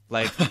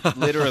 like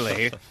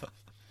literally.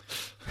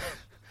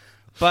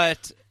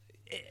 But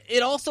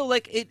it also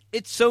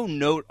it's so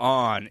note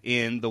on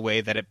in the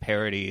way that it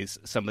parodies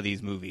some of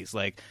these movies,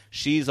 like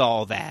She's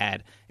All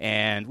That,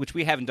 and which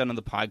we haven't done on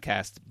the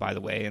podcast, by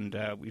the way, and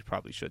we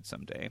probably should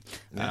someday.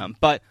 Yeah.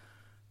 But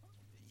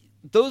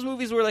those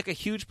movies were like a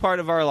huge part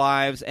of our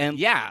lives, and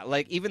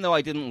like even though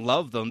I didn't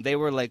love them, they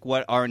were like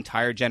what our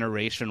entire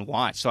generation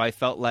watched. So I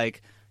felt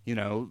like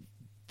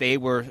they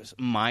were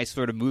my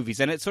sort of movies,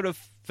 and it sort of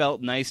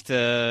felt nice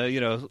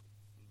to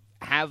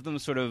have them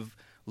sort of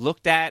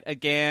looked at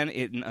again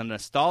in a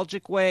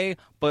nostalgic way,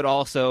 but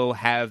also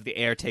have the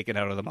air taken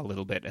out of them a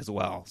little bit as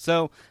well.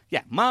 So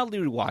mildly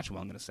rewatchable,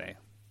 I'm going to say.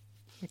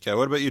 Okay,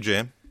 what about you,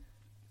 Jam?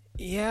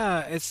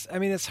 Yeah,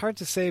 it's hard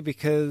to say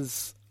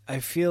because I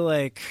feel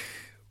like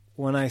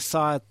when I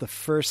saw it the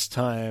first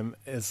time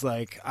is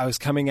like I was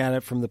coming at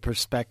it from the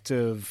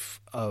perspective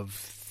of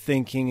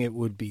thinking it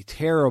would be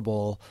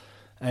terrible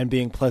and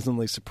being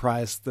pleasantly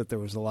surprised that there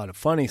was a lot of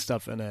funny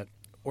stuff in it.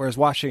 Whereas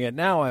watching it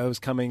now, I was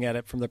coming at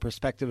it from the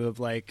perspective of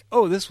like,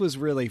 oh, this was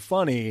really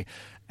funny,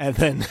 and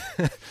then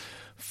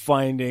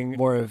finding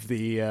more of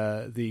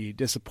the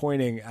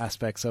disappointing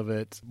aspects of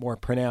it more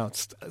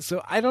pronounced.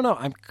 So I don't know.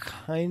 I'm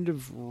kind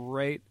of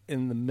right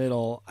in the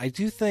middle. I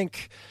do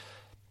think,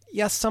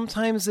 yes,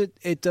 sometimes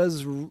it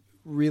does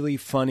really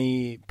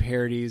funny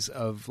parodies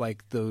of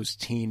like those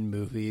teen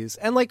movies.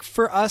 And like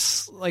for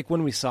us, like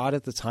when we saw it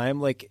at the time,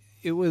 like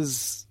it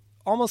was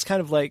almost kind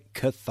of like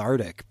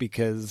cathartic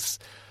because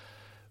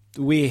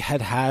we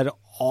had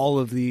all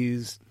of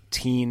these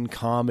teen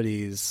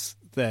comedies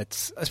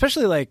that,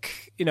 especially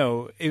like, you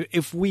know,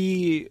 if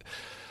we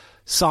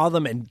saw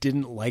them and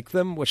didn't like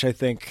them, which I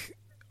think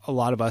a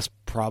lot of us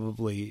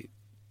probably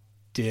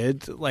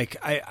did. Like,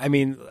 I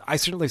mean, I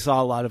certainly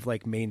saw a lot of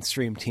like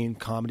mainstream teen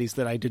comedies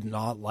that I did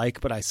not like,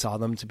 but I saw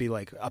them to be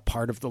like a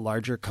part of the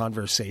larger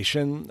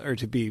conversation or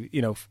to be,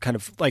 you know, kind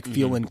of like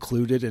feel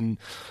included in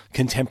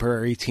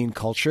contemporary teen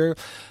culture,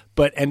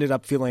 but ended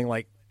up feeling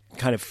like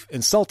kind of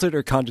insulted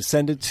or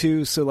condescended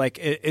to. So like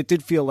it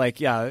did feel like,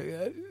 yeah,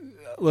 a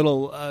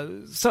little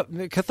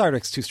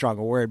cathartic's too strong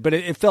a word, but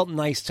it felt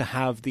nice to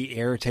have the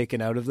air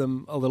taken out of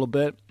them a little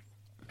bit.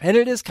 And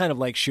it is kind of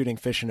like shooting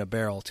fish in a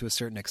barrel to a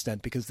certain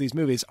extent because these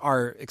movies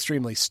are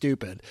extremely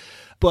stupid.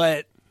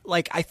 But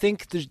like I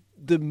think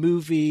the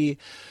movie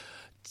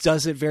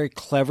does it very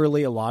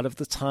cleverly a lot of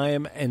the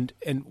time, and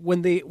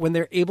when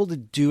they're able to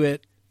do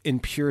it in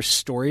pure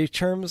story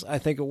terms, I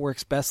think it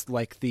works best,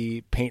 like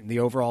the paint and the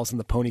overalls and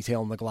the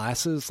ponytail and the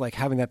glasses, like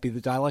having that be the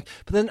dialogue.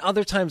 But then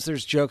other times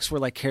there's jokes where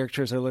like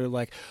characters are literally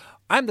like,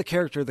 I'm the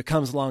character that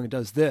comes along and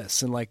does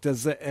this and like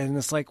does that, and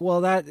it's like,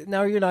 well, that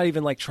now you're not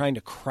even like trying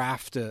to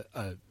craft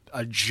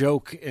a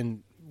joke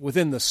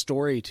within the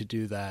story to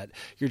do that.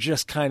 You're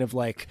just kind of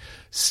like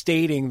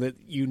stating that,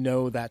 you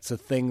know, that's a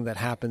thing that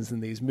happens in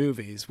these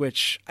movies,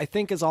 which I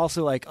think is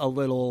also like a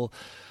little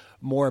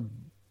more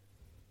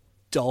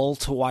dull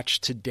to watch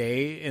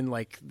today in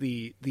like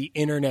the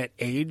internet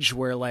age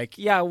where like,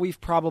 yeah, we've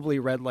probably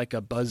read like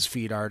a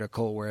BuzzFeed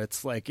article where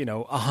it's like, you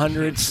know,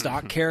 100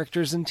 stock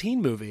characters in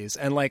teen movies.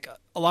 And like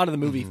a lot of the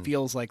movie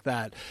feels like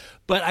that.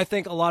 But I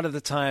think a lot of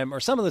the time, or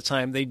some of the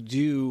time, they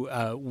do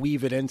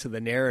weave it into the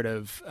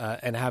narrative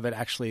and have it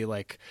actually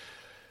like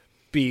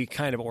be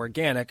kind of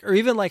organic, or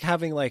even like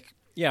having like,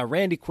 yeah,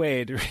 Randy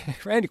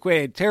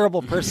Quaid,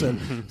 terrible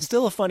person,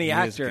 still a funny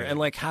actor, and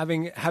like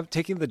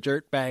taking the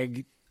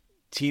dirtbag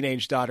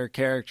teenage daughter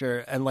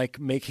character and like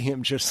making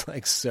him just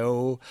like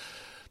so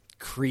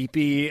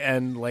creepy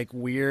and like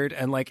weird,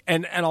 and like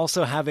and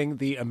also having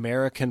the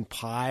American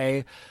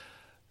Pie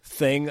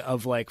thing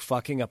of like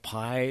fucking a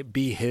pie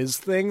be his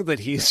thing, that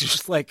he's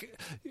just like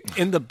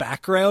in the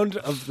background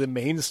of the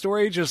main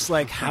story, just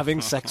like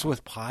having sex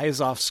with pies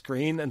off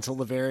screen until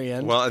the very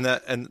end. Well,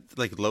 and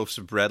like loaves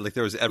of bread, like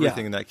there was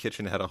everything in that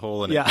kitchen had a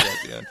hole in it at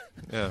the end.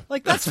 Yeah,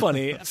 like that's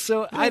funny.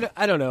 So I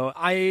don't know.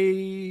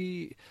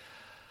 I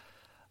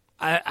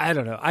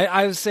don't know.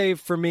 I would say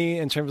for me,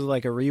 in terms of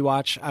like a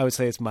rewatch, I would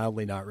say it's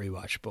mildly not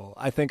rewatchable.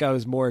 I think I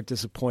was more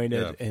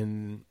disappointed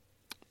in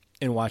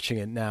watching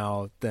it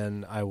now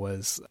than I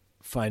was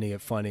finding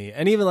it funny.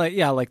 And even like,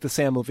 yeah, like the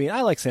Sam Levine.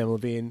 I like Sam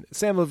Levine.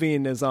 Sam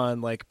Levine is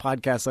on like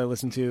podcasts I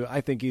listen to. I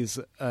think he's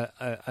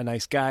a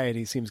nice guy and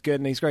he seems good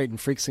and he's great in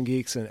Freaks and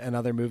Geeks and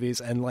other movies.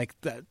 And like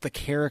the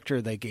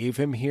character they gave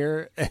him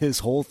here, his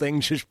whole thing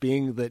just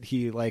being that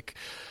he like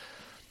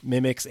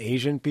mimics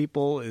Asian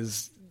people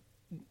is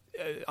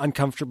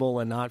uncomfortable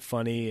and not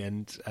funny,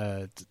 and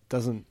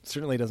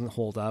certainly doesn't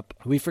hold up.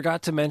 We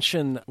forgot to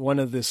mention one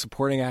of the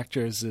supporting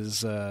actors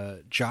is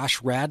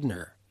Josh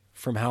Radnor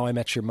from How I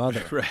Met Your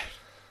Mother. Right.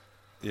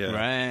 Yeah.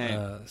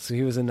 Right. So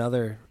he was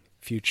another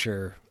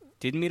future.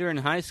 Didn't meet her in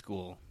high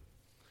school.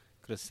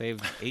 Could have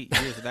saved 8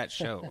 years of that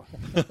show.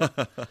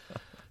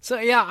 So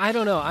yeah, I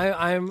don't know.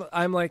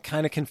 I'm like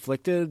kind of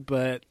conflicted,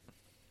 but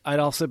I'd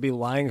also be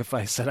lying if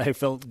I said I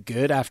felt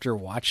good after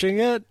watching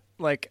it.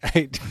 Like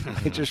I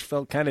just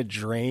felt kind of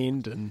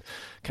drained and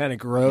kind of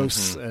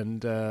gross,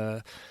 and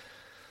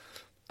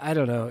I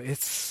don't know.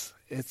 It's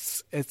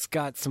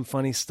got some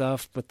funny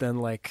stuff, but then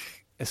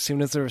like as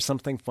soon as there was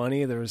something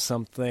funny, there was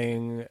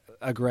something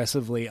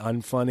aggressively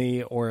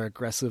unfunny or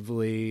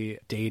aggressively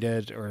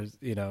dated, or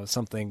you know,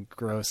 something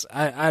gross.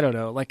 I don't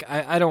know. Like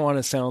I don't want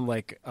to sound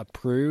like a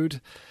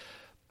prude,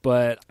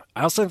 but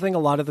I also think a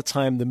lot of the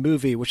time the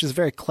movie, which is a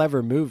very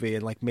clever movie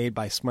and like made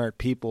by smart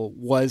people,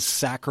 was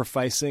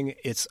sacrificing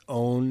its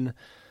own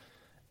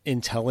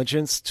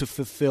intelligence to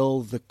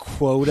fulfill the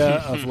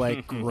quota of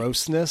like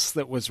grossness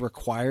that was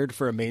required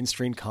for a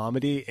mainstream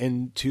comedy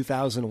in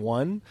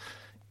 2001.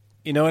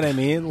 You know what I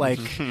mean? Like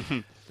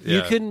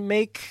you can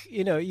make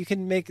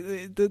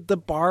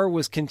the bar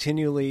was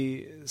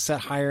continually set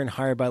higher and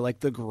higher by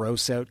like the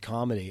gross out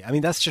comedy. I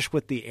mean, that's just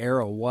what the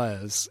era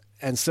was.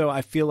 And so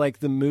I feel like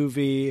the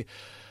movie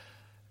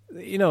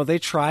they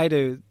try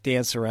to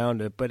dance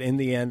around it, but in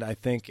the end, I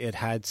think it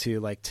had to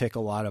like tick a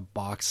lot of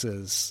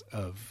boxes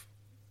of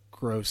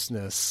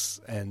grossness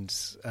and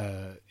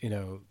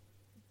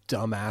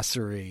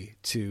dumbassery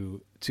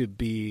to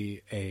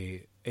be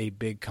a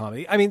big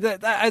comedy. I mean,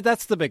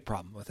 that's the big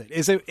problem with it.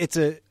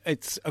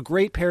 It's a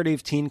great parody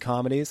of teen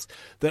comedies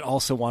that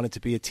also wanted to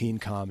be a teen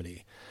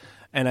comedy.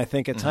 And I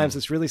think at times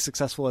it's really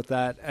successful at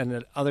that, and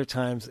at other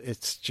times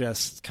it's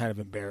just kind of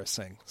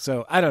embarrassing.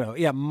 So I don't know.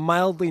 Yeah,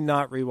 mildly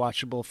not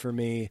rewatchable for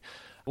me.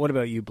 What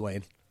about you,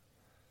 Blaine?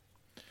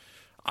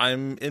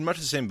 I'm in much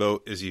the same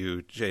boat as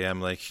you,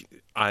 JM. Like,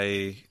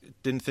 I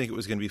didn't think it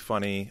was going to be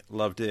funny,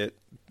 loved it,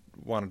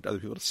 wanted other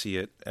people to see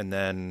it, and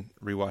then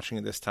rewatching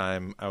it this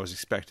time, I was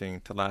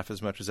expecting to laugh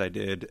as much as I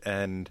did,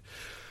 and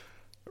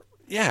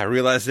yeah, I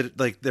realized that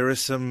like there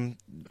was some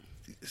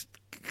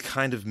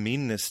kind of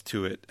meanness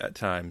to it at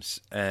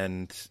times,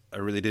 and I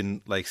really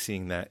didn't like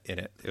seeing that in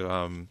it.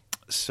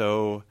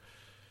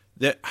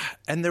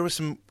 And there was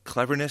some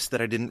cleverness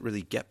that I didn't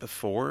really get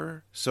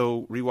before.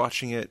 So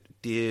rewatching it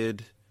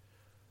did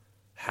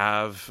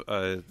have,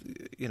 it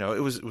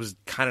was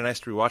kind of nice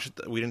to rewatch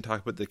it. We didn't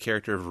talk about the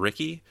character of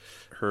Ricky,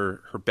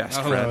 her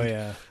best friend. Oh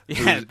yeah,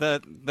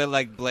 the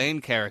like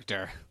Blaine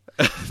character.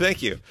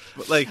 Thank you.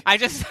 But like, I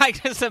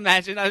just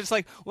imagine. I was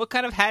like, what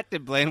kind of hat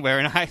did Blaine wear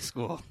in high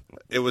school?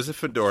 It was a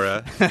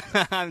fedora.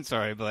 I'm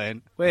sorry,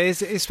 Blaine. Wait,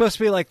 he's supposed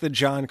to be like the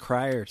John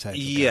Cryer type.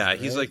 Yeah, guy, right?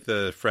 He's like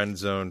the friend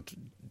zoned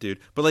dude.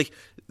 But like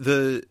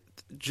the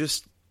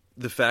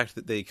fact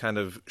that they kind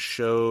of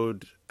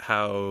showed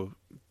how,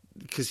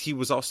 because he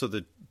was also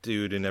the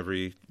dude in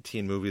every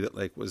teen movie that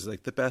like was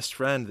like the best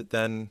friend that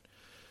then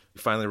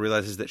finally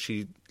realizes that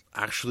she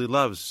actually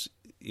loves.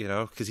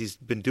 Because he's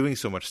been doing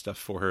so much stuff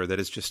for her that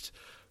is just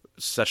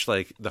such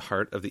like the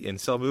heart of the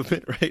incel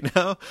movement right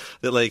now.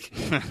 That like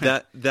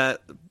that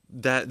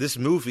this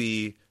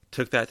movie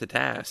took that to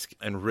task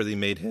and really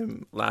made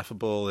him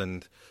laughable,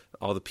 and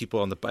all the people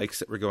on the bikes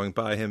that were going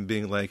by him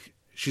being like,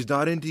 "She's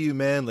not into you,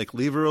 man. Like,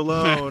 leave her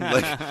alone."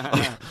 Like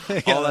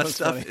all that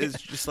stuff funny. Is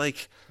just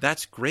like,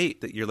 that's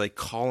great that you're like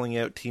calling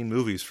out teen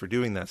movies for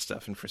doing that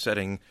stuff and for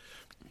setting.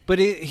 But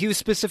he was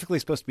specifically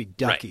supposed to be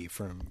Ducky right.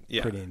 from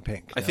Pretty in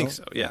Pink. No? I think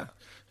so, yeah.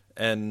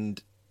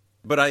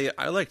 But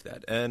I liked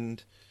that,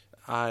 and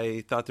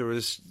I thought there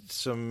was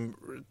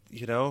some,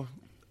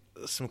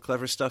 some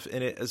clever stuff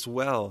in it as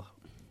well.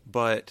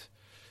 But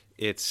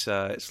it's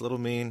a little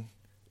mean,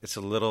 it's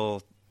a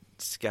little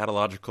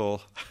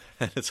scatological,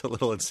 and it's a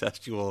little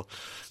incestual.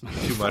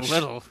 Too much. A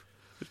little.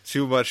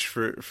 Too much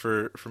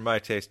for my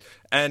taste,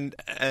 and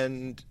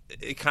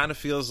it kind of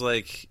feels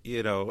like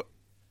it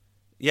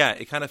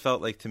kind of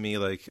felt like to me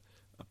like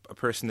a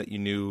person that you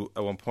knew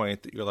at one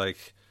point that you're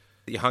like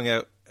that you hung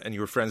out and you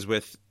were friends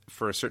with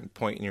for a certain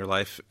point in your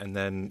life, and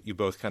then you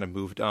both kind of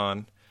moved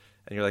on,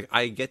 and you're like,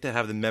 I get to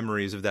have the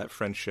memories of that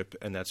friendship,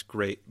 and that's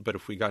great, but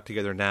if we got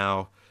together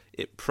now,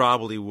 it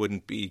probably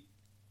wouldn't be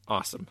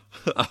awesome.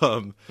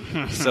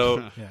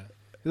 So yeah.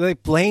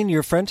 Like, Blaine,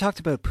 your friend talked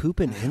about poop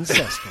and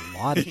incest a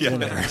lot at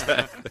dinner.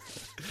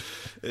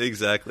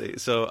 Exactly.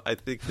 So I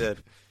think that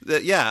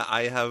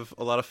I have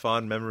a lot of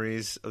fond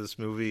memories of this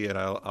movie, and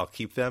I'll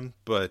keep them,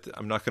 but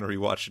I'm not going to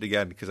rewatch it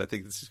again because I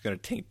think this is going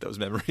to taint those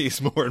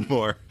memories more and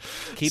more.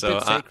 Keep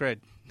it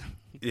sacred.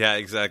 Yeah,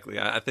 exactly.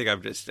 I think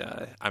I'm just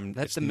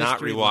it's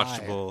not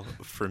rewatchable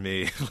for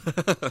me.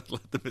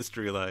 Let the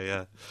mystery lie.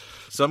 Yeah.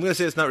 So I'm going to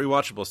say it's not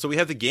rewatchable. So we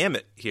have the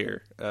gamut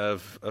here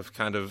of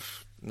kind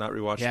of not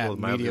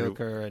rewatchable, yeah,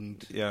 mediocre,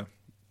 and yeah,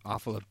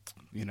 awful.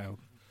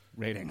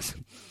 Ratings.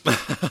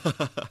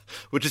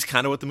 Which is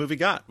kind of what the movie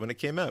got when it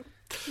came out.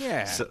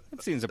 Yeah, so,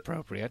 it seems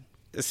appropriate.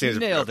 It seems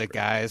nailed it,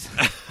 guys.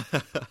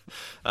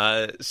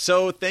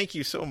 So thank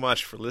you so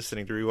much for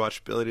listening to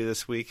Rewatchability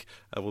this week.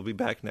 We'll be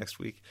back next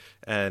week.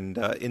 And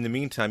in the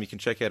meantime, you can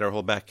check out our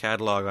whole back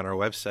catalog on our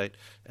website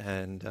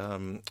and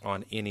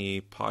on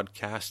any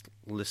podcast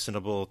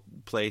listenable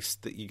place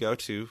that you go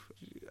to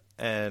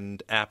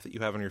and app that you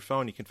have on your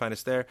phone. You can find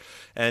us there.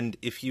 And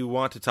if you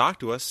want to talk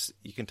to us,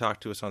 you can talk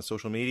to us on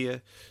social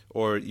media,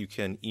 or you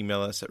can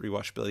email us at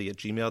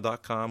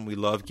rewatchability@gmail.com. We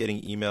love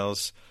getting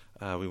emails.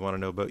 We want to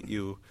know about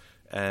you.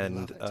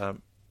 And our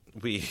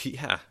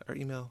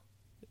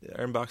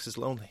inbox is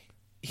lonely.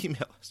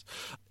 Email us.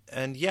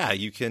 And yeah,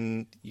 you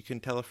can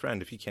tell a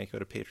friend if you can't go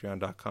to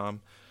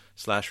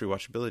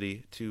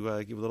patreon.com/rewatchability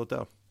to give a little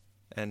dough.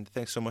 And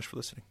thanks so much for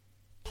listening.